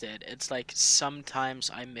mixed it. It's like sometimes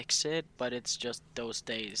I mix it, but it's just those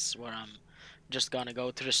days where I'm just gonna go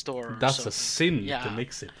to the store. Or That's a something. sin Yeah, to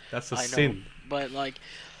mix it. That's a I know. sin. But like,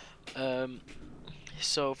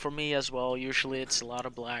 so for me as well, usually it's a lot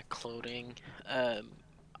of black clothing.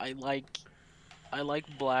 I like I like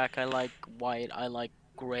black, I like white, I like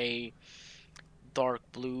gray, dark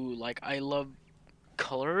blue. Like I love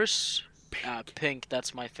colors. Pink,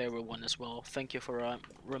 that's my favorite one as well. Thank you for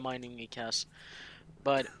reminding me, Cass.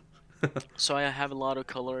 But so I have a lot of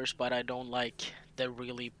colors, but I don't like the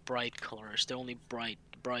really bright colors. The only bright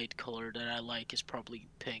color that I like is probably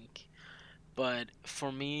pink. But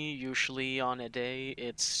for me, usually on a day,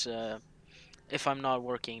 it's if I'm not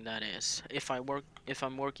working, that is. If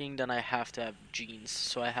I'm working, then I have to have jeans.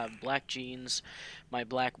 So I have black jeans, my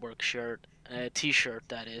black work shirt, t-shirt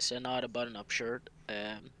that is, and not a button-up shirt,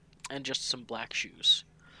 and just some black shoes.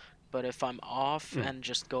 But if I'm off and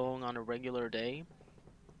just going on a regular day,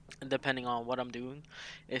 depending on what I'm doing,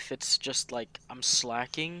 if it's just like I'm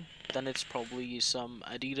slacking, then it's probably some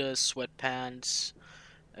Adidas sweatpants,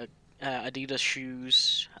 uh, Adidas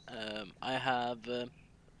shoes. I have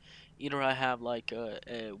either I have like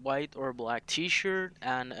a white or black T-shirt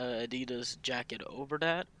and a Adidas jacket over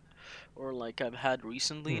that, or like I've had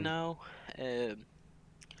recently now,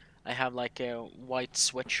 I have like a white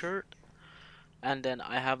sweatshirt, and then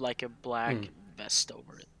I have like a black vest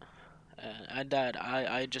over it. And that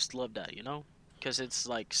I just love that, you know, because it's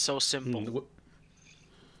like so simple.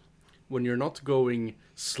 When you're not going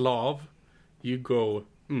Slav, you go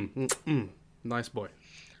nice boy.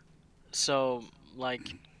 So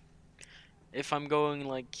like if I'm going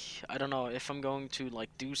like I don't know, if I'm going to like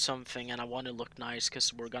do something and I want to look nice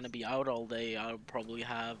because we're gonna be out all day, I'll probably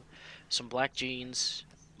have some black jeans,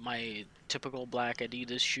 my typical black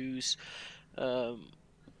Adidas shoes. Um,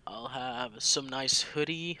 I'll have some nice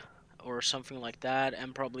hoodie or something like that,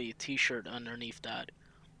 and probably a t-shirt underneath that.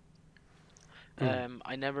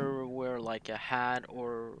 I never wear like a hat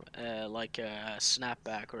or like a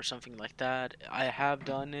snapback or something like that. I have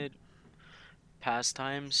done it past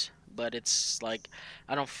times, but it's like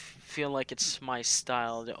I don't feel like it's my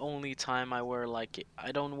style. The only time I wear like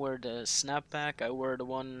I don't wear the snapback. I wear the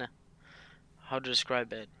one, how to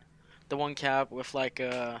describe it? The one cap with like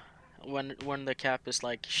a when the cap is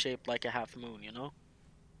like shaped like a half moon, you know?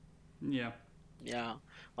 Yeah. Yeah,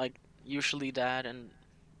 like usually that, and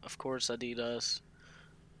of course Adidas.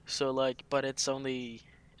 So like, but it's only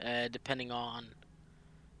depending on.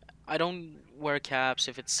 I don't wear caps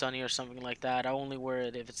if it's sunny or something like that. I only wear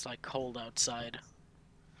it if it's like cold outside.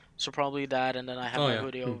 So probably that, and then I have Oh, my yeah.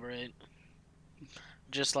 hoodie over it.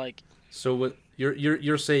 Just like So what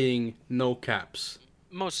you're saying no caps?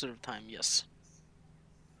 most of the time, yes.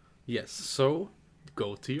 Yes. So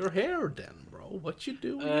go to your hair then, bro. What you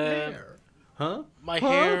do with your hair? Huh? My Huh?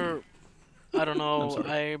 hair, I don't know.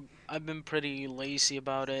 sorry. I've been pretty lazy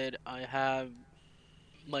about it. I have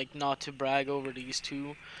like not to brag over these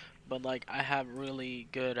two, but like I have really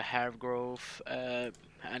good hair growth,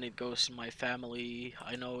 and it goes in my family.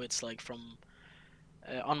 I know it's like from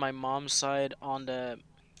on my mom's side, on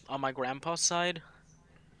my grandpa's side.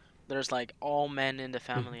 There's like all men in the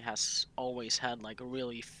family has always had like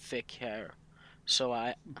really thick hair, so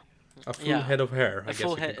A full yeah, head of hair, I a guess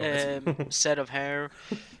full you can call it. set of hair,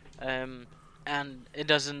 um, and it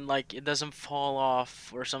doesn't fall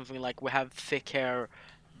off or something. Like we have thick hair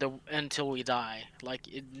until we die. Like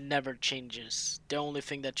it never changes. The only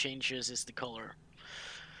thing that changes is the color.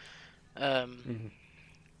 Um,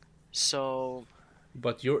 so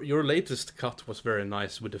But your latest cut was very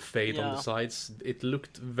nice with the fade on Yeah. the sides. It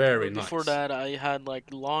looked very but nice. before that, I had like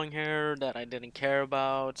long hair that I didn't care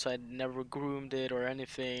about, so I never groomed it or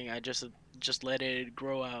anything. I just let it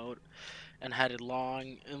grow out and had it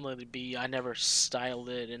long and let it be. I never styled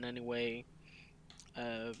it in any way.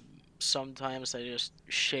 Uh, Sometimes I just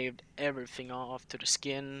shaved everything off to the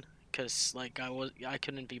skin because like I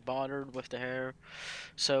couldn't be bothered with the hair.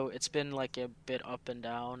 So it's been like a bit up and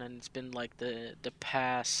down, and it's been like the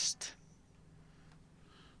past,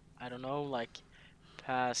 I don't know, like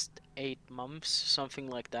past 8 months, something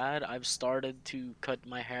like that. I've started to cut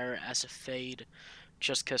my hair as a fade,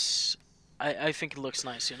 just cause I think it looks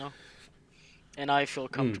nice, you know, and I feel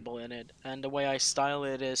comfortable in it. And the way I style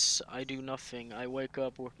it is I do nothing. I wake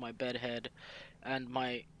up with my bed head, and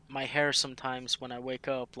my hair sometimes when I wake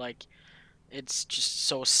up like it's just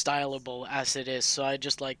so stylable as it is. So I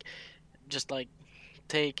just like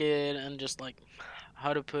take it and just like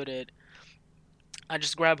how to put it. I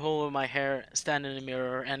just grab hold of my hair, stand in the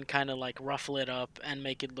mirror, and kind of like ruffle it up and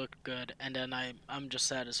make it look good, and then I'm just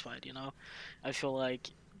satisfied, you know. I feel like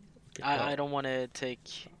I don't want to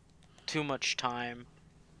take too much time,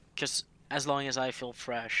 just as long as I feel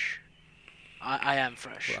fresh, I am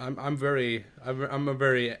fresh. I'm a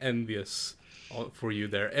very envious for you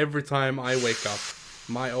there. Every time I wake up,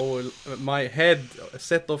 my head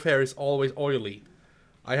set of hair is always oily.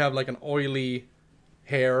 I have like an oily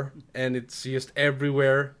hair, and it's just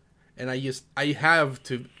everywhere, and I have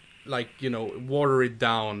to, like, water it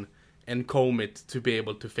down and comb it to be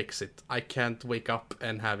able to fix it. I can't wake up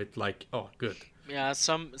and have it like, oh, good. Yeah,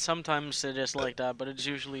 sometimes it is like that, but it's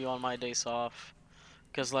usually on my days off.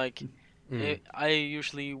 Cause like, I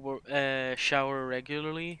usually shower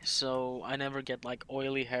regularly, so I never get like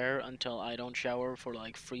oily hair until I don't shower for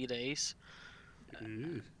like 3 days.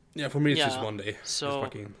 Yeah, for me it's just Yeah, one day. so-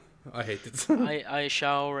 I hate it. I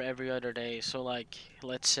shower every other day, so like,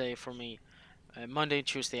 let's say for me, Monday and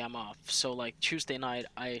Tuesday I'm off, so like Tuesday night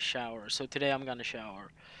I shower. So today I'm gonna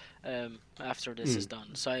shower after this is done.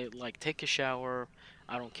 So I like take a shower.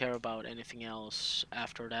 I don't care about anything else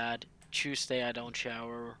after that. Tuesday I don't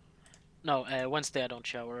shower. No, Wednesday I don't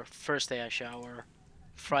shower. Thursday I shower.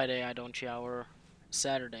 Friday I don't shower.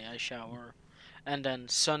 Saturday I shower. And then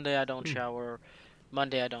Sunday I don't shower.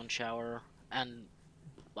 Monday I don't shower. And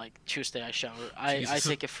like Tuesday I shower. I Jesus.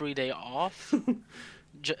 take a 3 day off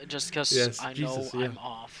just because Yes, I know Jesus, yeah. I'm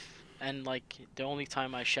off. And like the only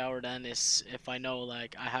time I shower then is if I know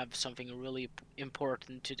like I have something really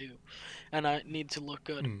important to do and I need to look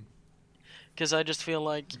good. Because I just feel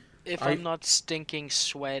like if I'm not stinking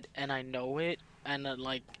sweat and I know it, and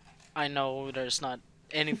like I know there's not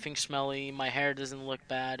anything smelly, my hair doesn't look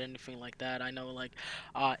bad, anything like that, I know like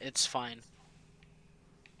it's fine.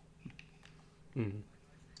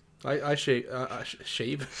 I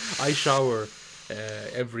shave. I shower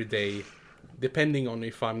every day, depending on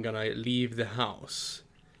if I'm gonna leave the house.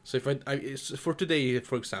 So if for today,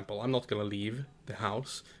 for example, I'm not gonna leave the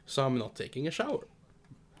house, so I'm not taking a shower.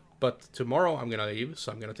 But tomorrow I'm gonna leave,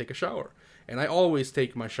 so I'm gonna take a shower. And I always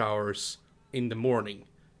take my showers in the morning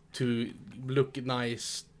to look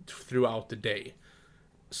nice throughout the day.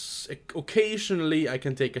 Occasionally I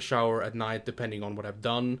can take a shower at night, depending on what I've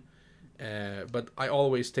done. But I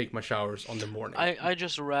always take my showers on the morning. I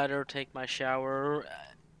just rather take my shower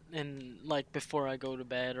in like before I go to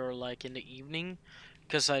bed or like in the evening,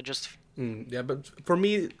 because I just Yeah, but for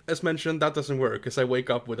me, as mentioned, that doesn't work because I wake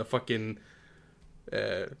up with a fucking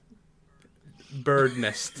bird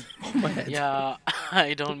nest on my head. yeah.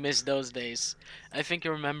 I don't miss those days. I think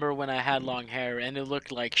you remember when I had long hair and it looked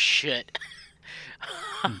like shit.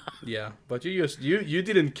 Yeah, but you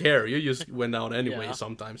didn't care. You just went out anyway Yeah.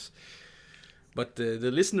 sometimes. But the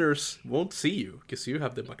listeners won't see you because you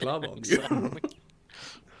have the baklava on you. Exactly.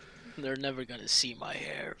 They're never gonna see my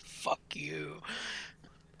hair. Fuck you.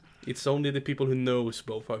 It's only the people who knows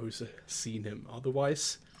Bofa who's seen him.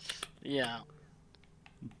 Otherwise, Yeah.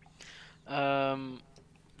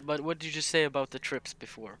 But what did you say about the trips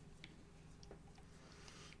before?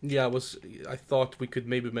 yeah, I thought we could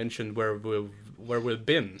maybe mention where we've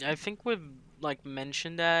been. I think we've like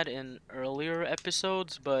mentioned that in earlier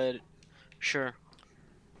episodes, but sure.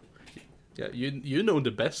 Yeah, you know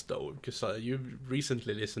the best though because you've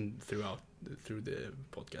recently listened through the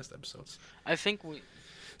podcast episodes. I think we.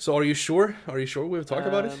 So are you sure? Are you sure we've talked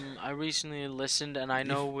about it? I recently listened, and I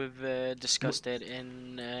know we've discussed it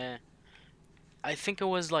in. I think it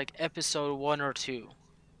was like episode 1 or 2.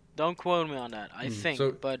 Don't quote me on that. I think,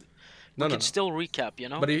 so- but No, we no, can no. still recap. You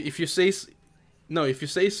know. But if you say no, if you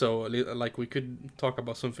say so, like we could talk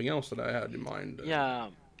about something else that I had in mind. Yeah.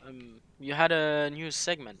 You had a new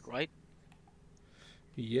segment, right?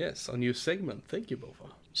 Yes, a new segment. Thank you, Bofa.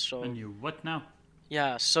 So And you what now?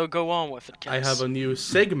 yeah. So go on with it, Cass. I have a new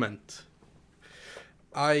segment.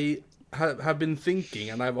 I have been thinking,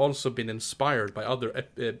 and I've also been inspired by other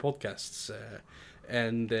podcasts,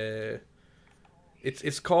 and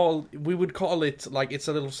it's called. We would call it like it's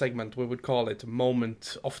a little segment. We would call it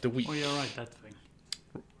Moment of the Week. Oh, you're right, that thing.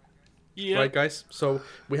 Yeah. Right, guys? So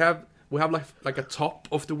we have like a top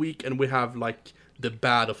of the week, and we have like the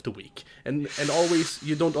bad of the week, and always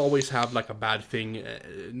you don't always have like a bad thing,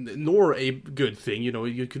 nor a good thing. You know,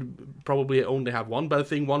 you could probably only have one bad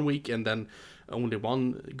thing one week, and then only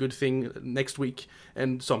one good thing next week,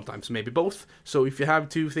 and sometimes maybe both. So if you have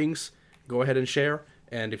two things, go ahead and share,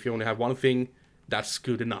 and if you only have one thing, that's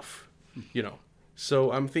good enough. You know.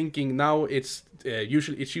 So I'm thinking now it's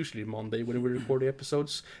usually Monday when we record the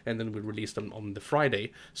episodes, and then we release them on the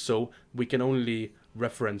Friday. So we can only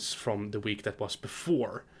reference from the week that was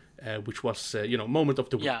before, which was moment of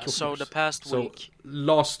the week. Yeah. of So course. the past So week.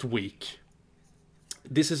 last week.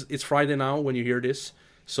 It's Friday now when you hear this.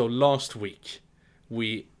 So last week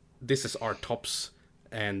this is our tops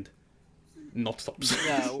and not tops.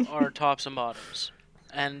 Yeah, our tops and bottoms.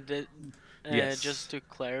 And Yes. just to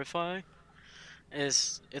clarify,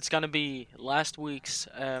 it's gonna be last week's.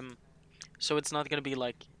 So it's not gonna be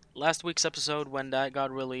like last week's episode when that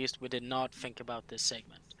got released. We did not think about this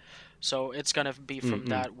segment. So it's gonna be from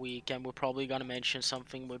that week, and we're probably gonna mention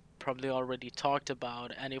something we probably already talked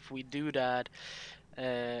about. And if we do that,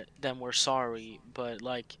 then we're sorry. But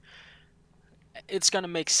like, it's gonna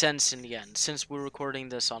make sense in the end, since we're recording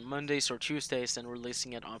this on Mondays or Tuesdays and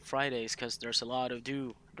releasing it on Fridays, because there's a lot to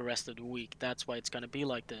do the rest of the week. That's why it's gonna be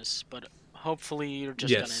like this. But hopefully, you're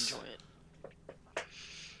just Yes. gonna enjoy it.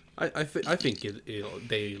 I think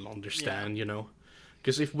they'll understand, you know,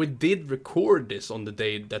 because if we did record this on the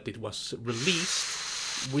day that it was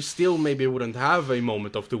released, we still maybe wouldn't have a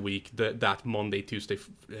moment of the week that Monday, Tuesday,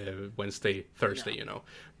 Wednesday, Thursday, you know.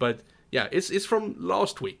 But yeah, it's from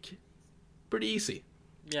last week. Pretty easy.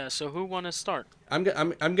 Yeah. So who wanna start?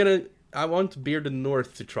 I want Bearded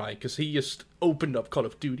North to try because he just opened up Call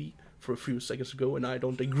of Duty for a few seconds ago, and I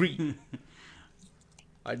don't agree.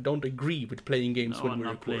 I don't agree with playing games No, when I'm we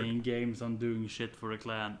not record. playing games. I'm doing shit for a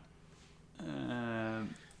clan.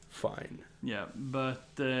 Fine. Yeah, but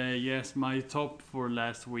yes, my top for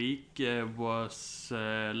last week was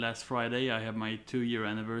last Friday. I had my 2-year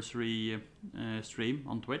anniversary stream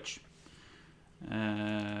on Twitch.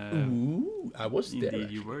 Ooh, I was there.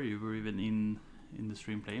 Indeed, you were. You were even in the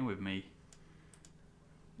stream playing with me.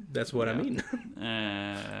 That's what I Yeah. mean.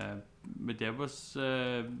 But yeah, it was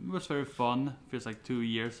very fun. Feels like 2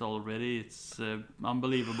 years already. It's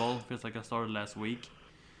unbelievable. Feels like I started last week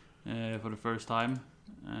for the first time.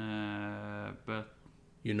 But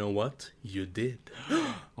You know what? You did.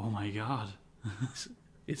 oh my god.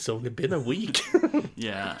 It's only been a week.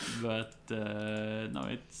 Yeah, but no,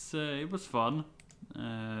 it was fun.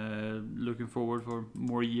 Looking forward for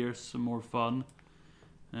more years, some more fun,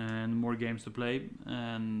 and more games to play.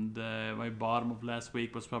 And my bottom of last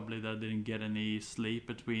week was probably that I didn't get any sleep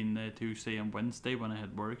between Tuesday and Wednesday when I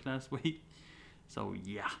had work last week. So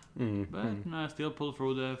yeah, but no, I still pulled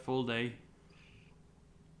through the full day.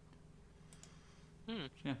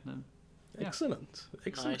 Yeah, then, yeah. Excellent.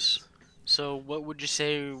 Excellent. Nice. So what would you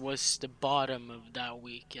say was the bottom of that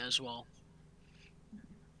week as well?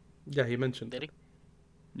 Yeah, he mentioned. Did he?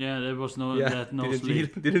 Yeah, there was no Yeah, no didn't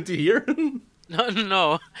sleep. didn't you hear?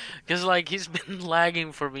 No, because like he's been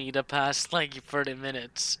lagging for me the past like 30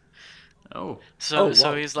 minutes. Oh, So Oh,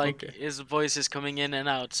 wow, he's like okay. his voice is coming in and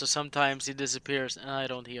out. So sometimes he disappears and I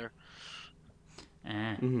don't hear.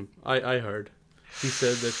 I heard. He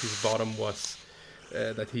said that his bottom was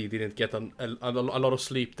that he didn't get a lot of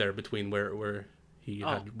sleep there between where he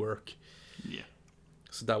had work. yeah.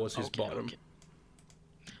 So that was his Okay, bottom. okay.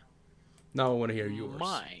 Now I want to hear yours.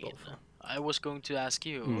 Mine. Bofa. I was going to ask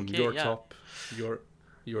you. Okay, Your yeah. top, your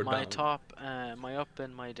My down. top, my up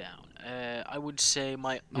and my down. I would say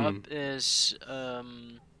my up is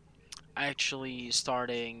actually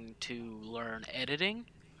starting to learn editing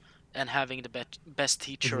and having the best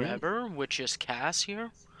teacher ever, which is Cass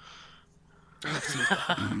here.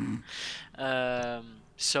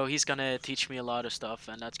 So he's gonna teach me a lot of stuff,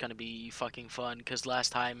 and that's gonna be fucking fun. Cause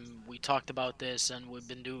last time we talked about this, and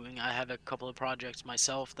I have a couple of projects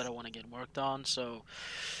myself that I want to get worked on. So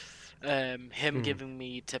him giving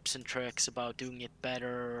me tips and tricks about doing it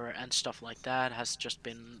better and stuff like that has just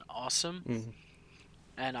been awesome.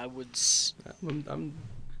 And I would I'm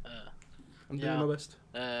doing yeah. my best.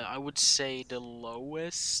 I would say the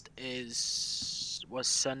lowest was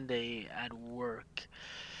Sunday at work,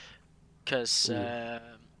 cause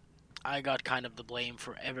I got kind of the blame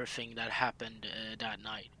for everything that happened that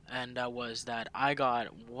night, and that was that I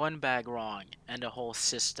got one bag wrong, and the whole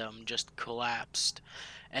system just collapsed,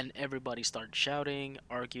 and everybody started shouting,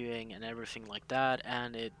 arguing, and everything like that,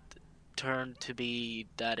 and it turned to be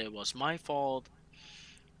that it was my fault.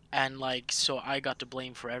 And like, so I got to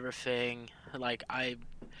blame for everything. Like I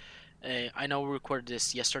know we recorded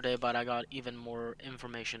this yesterday, but I got even more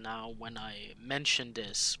information now when I mentioned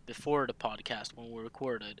this before the podcast when we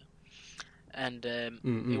recorded, and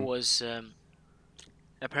it was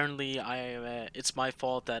apparently it's my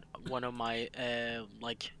fault that one of my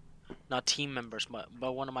like not team members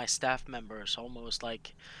but one of my staff members almost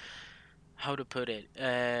like, how to put it,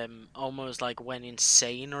 almost like went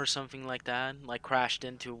insane or something like that, like crashed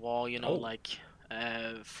into a wall, you know, like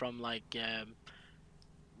from like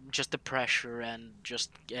just the pressure and just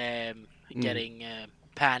getting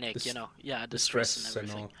panic, you know, yeah, the stress and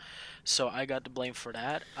everything. all. So I got the blame for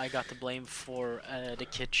that. I got the blame for the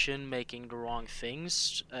kitchen making the wrong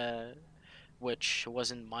things, which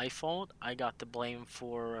wasn't my fault. I got the blame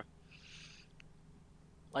for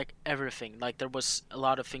like everything. Like there was a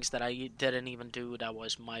lot of things that I didn't even do that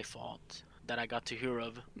was my fault that I got to hear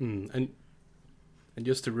of. And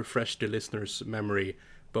just to refresh the listeners' memory,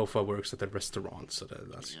 Bofa works at a restaurant, so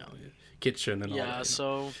that's kitchen and all that. Yeah,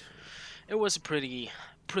 so it was pretty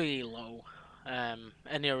low.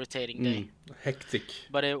 an irritating day. Hectic.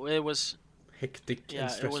 But it was Hectic and yeah,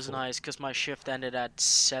 stressful. it was nice because my shift ended at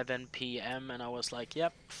 7 p.m. and I was like,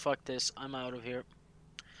 yep, fuck this, I'm out of here.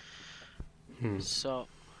 So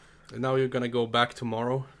And now you're gonna go back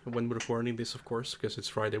tomorrow when we're recording this, of course, because it's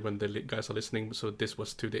Friday when the guys are listening. So this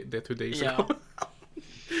was 2 days yeah, ago.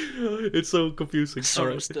 It's so confusing. so I'm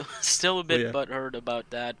Alright. still a bit yeah. butthurt about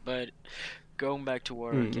that, but going back to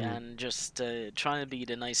work and just trying to be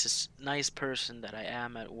the nice person that I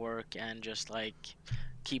am at work and just like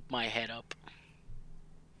keep my head up.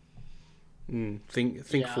 Think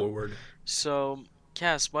Yeah. forward. So,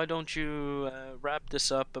 Cass, why don't you wrap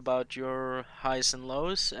this up about your highs and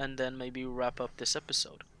lows, and then maybe wrap up this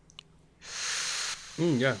episode?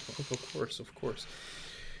 Yeah, of course.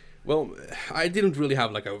 Well, I didn't really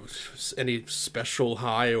have like any special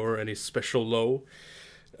high or any special low.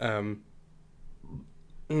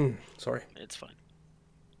 Sorry. It's fine.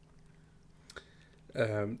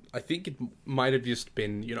 I think it might have just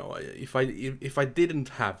been, you know, if I didn't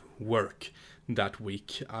have work that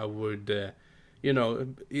week, I would, you know,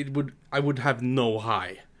 I would have no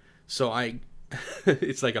high. So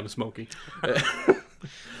it's like I'm smoking.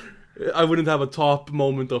 I wouldn't have a top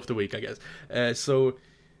moment of the week, I guess. So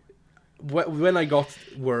when I got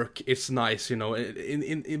work, it's nice, you know.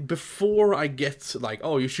 In before I get like,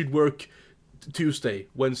 oh, you should work Tuesday,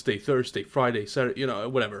 Wednesday, Thursday, Friday, Saturday, you know,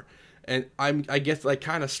 whatever. And I get like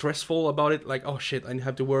kind of stressful about it, like, oh shit, I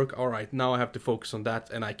have to work. All right, now I have to focus on that,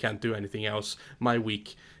 and I can't do anything else. My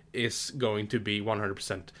week is going to be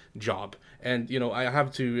 100% job, and you know I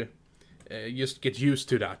have to just get used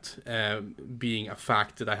to that being a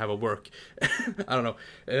fact that I have a work. I don't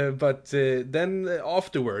know, but then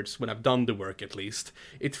afterwards, when I've done the work, at least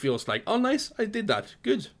it feels like, oh nice, I did that,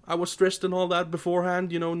 good. I was stressed and all that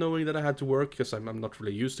beforehand, you know, knowing that I had to work because I'm not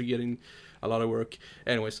really used to getting a lot of work.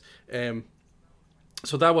 Anyways,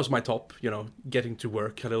 so that was my top, you know, getting to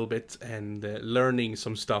work a little bit and learning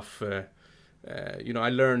some stuff. You know, I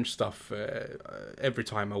learn stuff every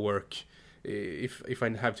time I work. If I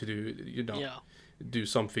have to do, you know, do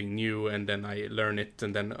something new, and then I learn it,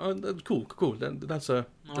 and then cool. Then that's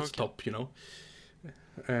top, you know.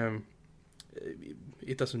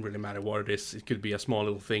 It doesn't really matter what it is. It could be a small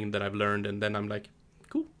little thing that I've learned, and then I'm like,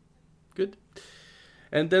 cool, good.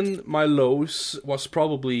 And then my lows was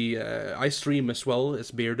probably I stream as well as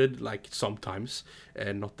Bearded, like sometimes,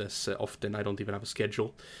 not as often. I don't even have a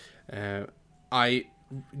schedule. I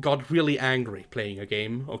got really angry playing a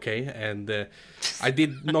game, okay, and I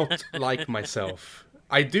did not like myself.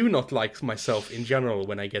 I do not like myself in general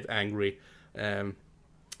when I get angry.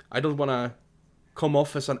 I don't want to come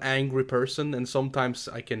off as an angry person, and sometimes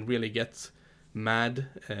I can really get mad,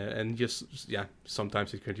 and just, yeah,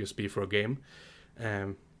 sometimes it can just be for a game.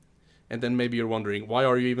 And then maybe you're wondering, why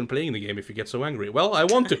are you even playing the game if you get so angry? Well, I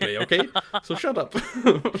want to play, okay? So shut up.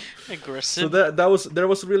 Aggressive. So there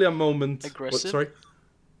was really a moment. Aggressive? Sorry.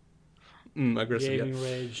 Aggressive. Gaming Yeah.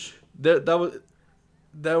 rage.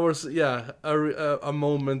 There was a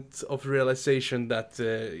moment of realization that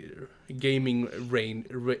gaming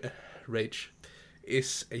rage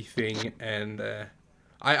is a thing, and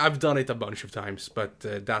I've done it a bunch of times, but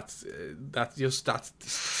that's just that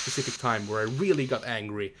specific time where I really got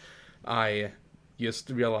angry. I just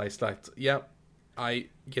realized that, yeah, I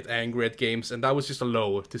get angry at games, and that was just a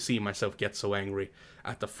low to see myself get so angry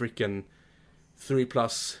at a freaking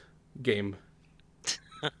 3+ game.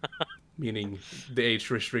 Meaning the age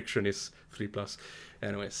restriction is 3+.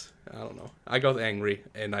 Anyways, I don't know. I got angry,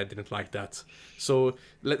 and I didn't like that. So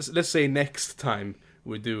let's say next time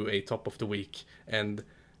we do a top of the week and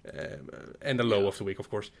a low of the week, of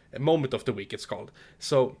course. A moment of the week, it's called.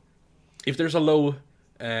 So if there's a low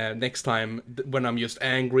next time when I'm just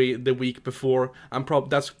angry the week before,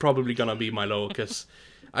 that's probably gonna be my low, because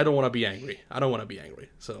I don't want to be angry.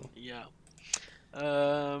 So Yeah.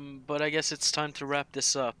 But I guess it's time to wrap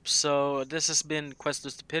this up. So this has been Quest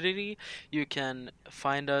of Stupidity. You can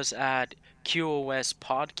find us at QoS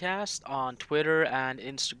Podcast on Twitter and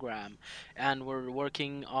Instagram, and we're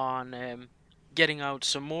working on getting out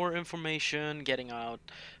some more information, getting out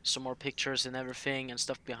some more pictures and everything and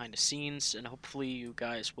stuff behind the scenes, and hopefully you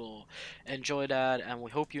guys will enjoy that, and we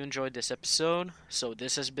hope you enjoyed this episode. So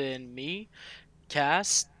this has been me,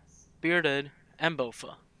 Cass, Bearded, and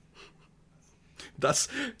Bofa. that's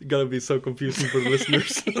gonna be so confusing for the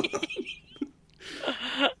listeners.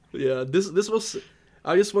 Yeah, this was.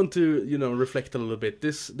 I just want to, you know, reflect a little bit.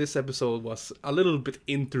 This episode was a little bit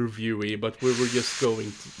interviewy, but we were just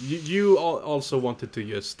going to. You also wanted to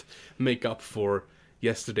just make up for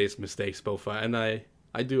yesterday's mistakes, Bofa, and I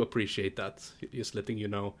I do appreciate that. Just letting you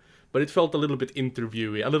know. But it felt a little bit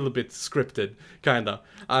interviewy, a little bit scripted, kinda.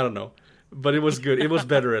 I don't know. But it was good. It was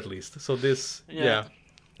better at least. So this, yeah.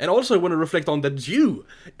 And also I want to reflect on that you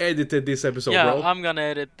edited this episode, Yeah, bro. I'm gonna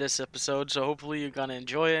edit this episode, so hopefully you're gonna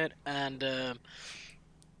enjoy it. And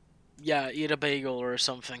yeah, eat a bagel or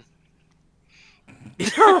something.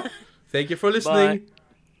 Thank you for listening.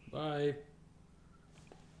 Bye.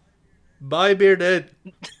 Bye, Bearded.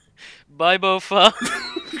 Bye, Bofa.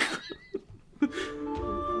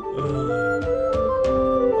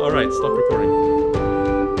 All right, stop recording.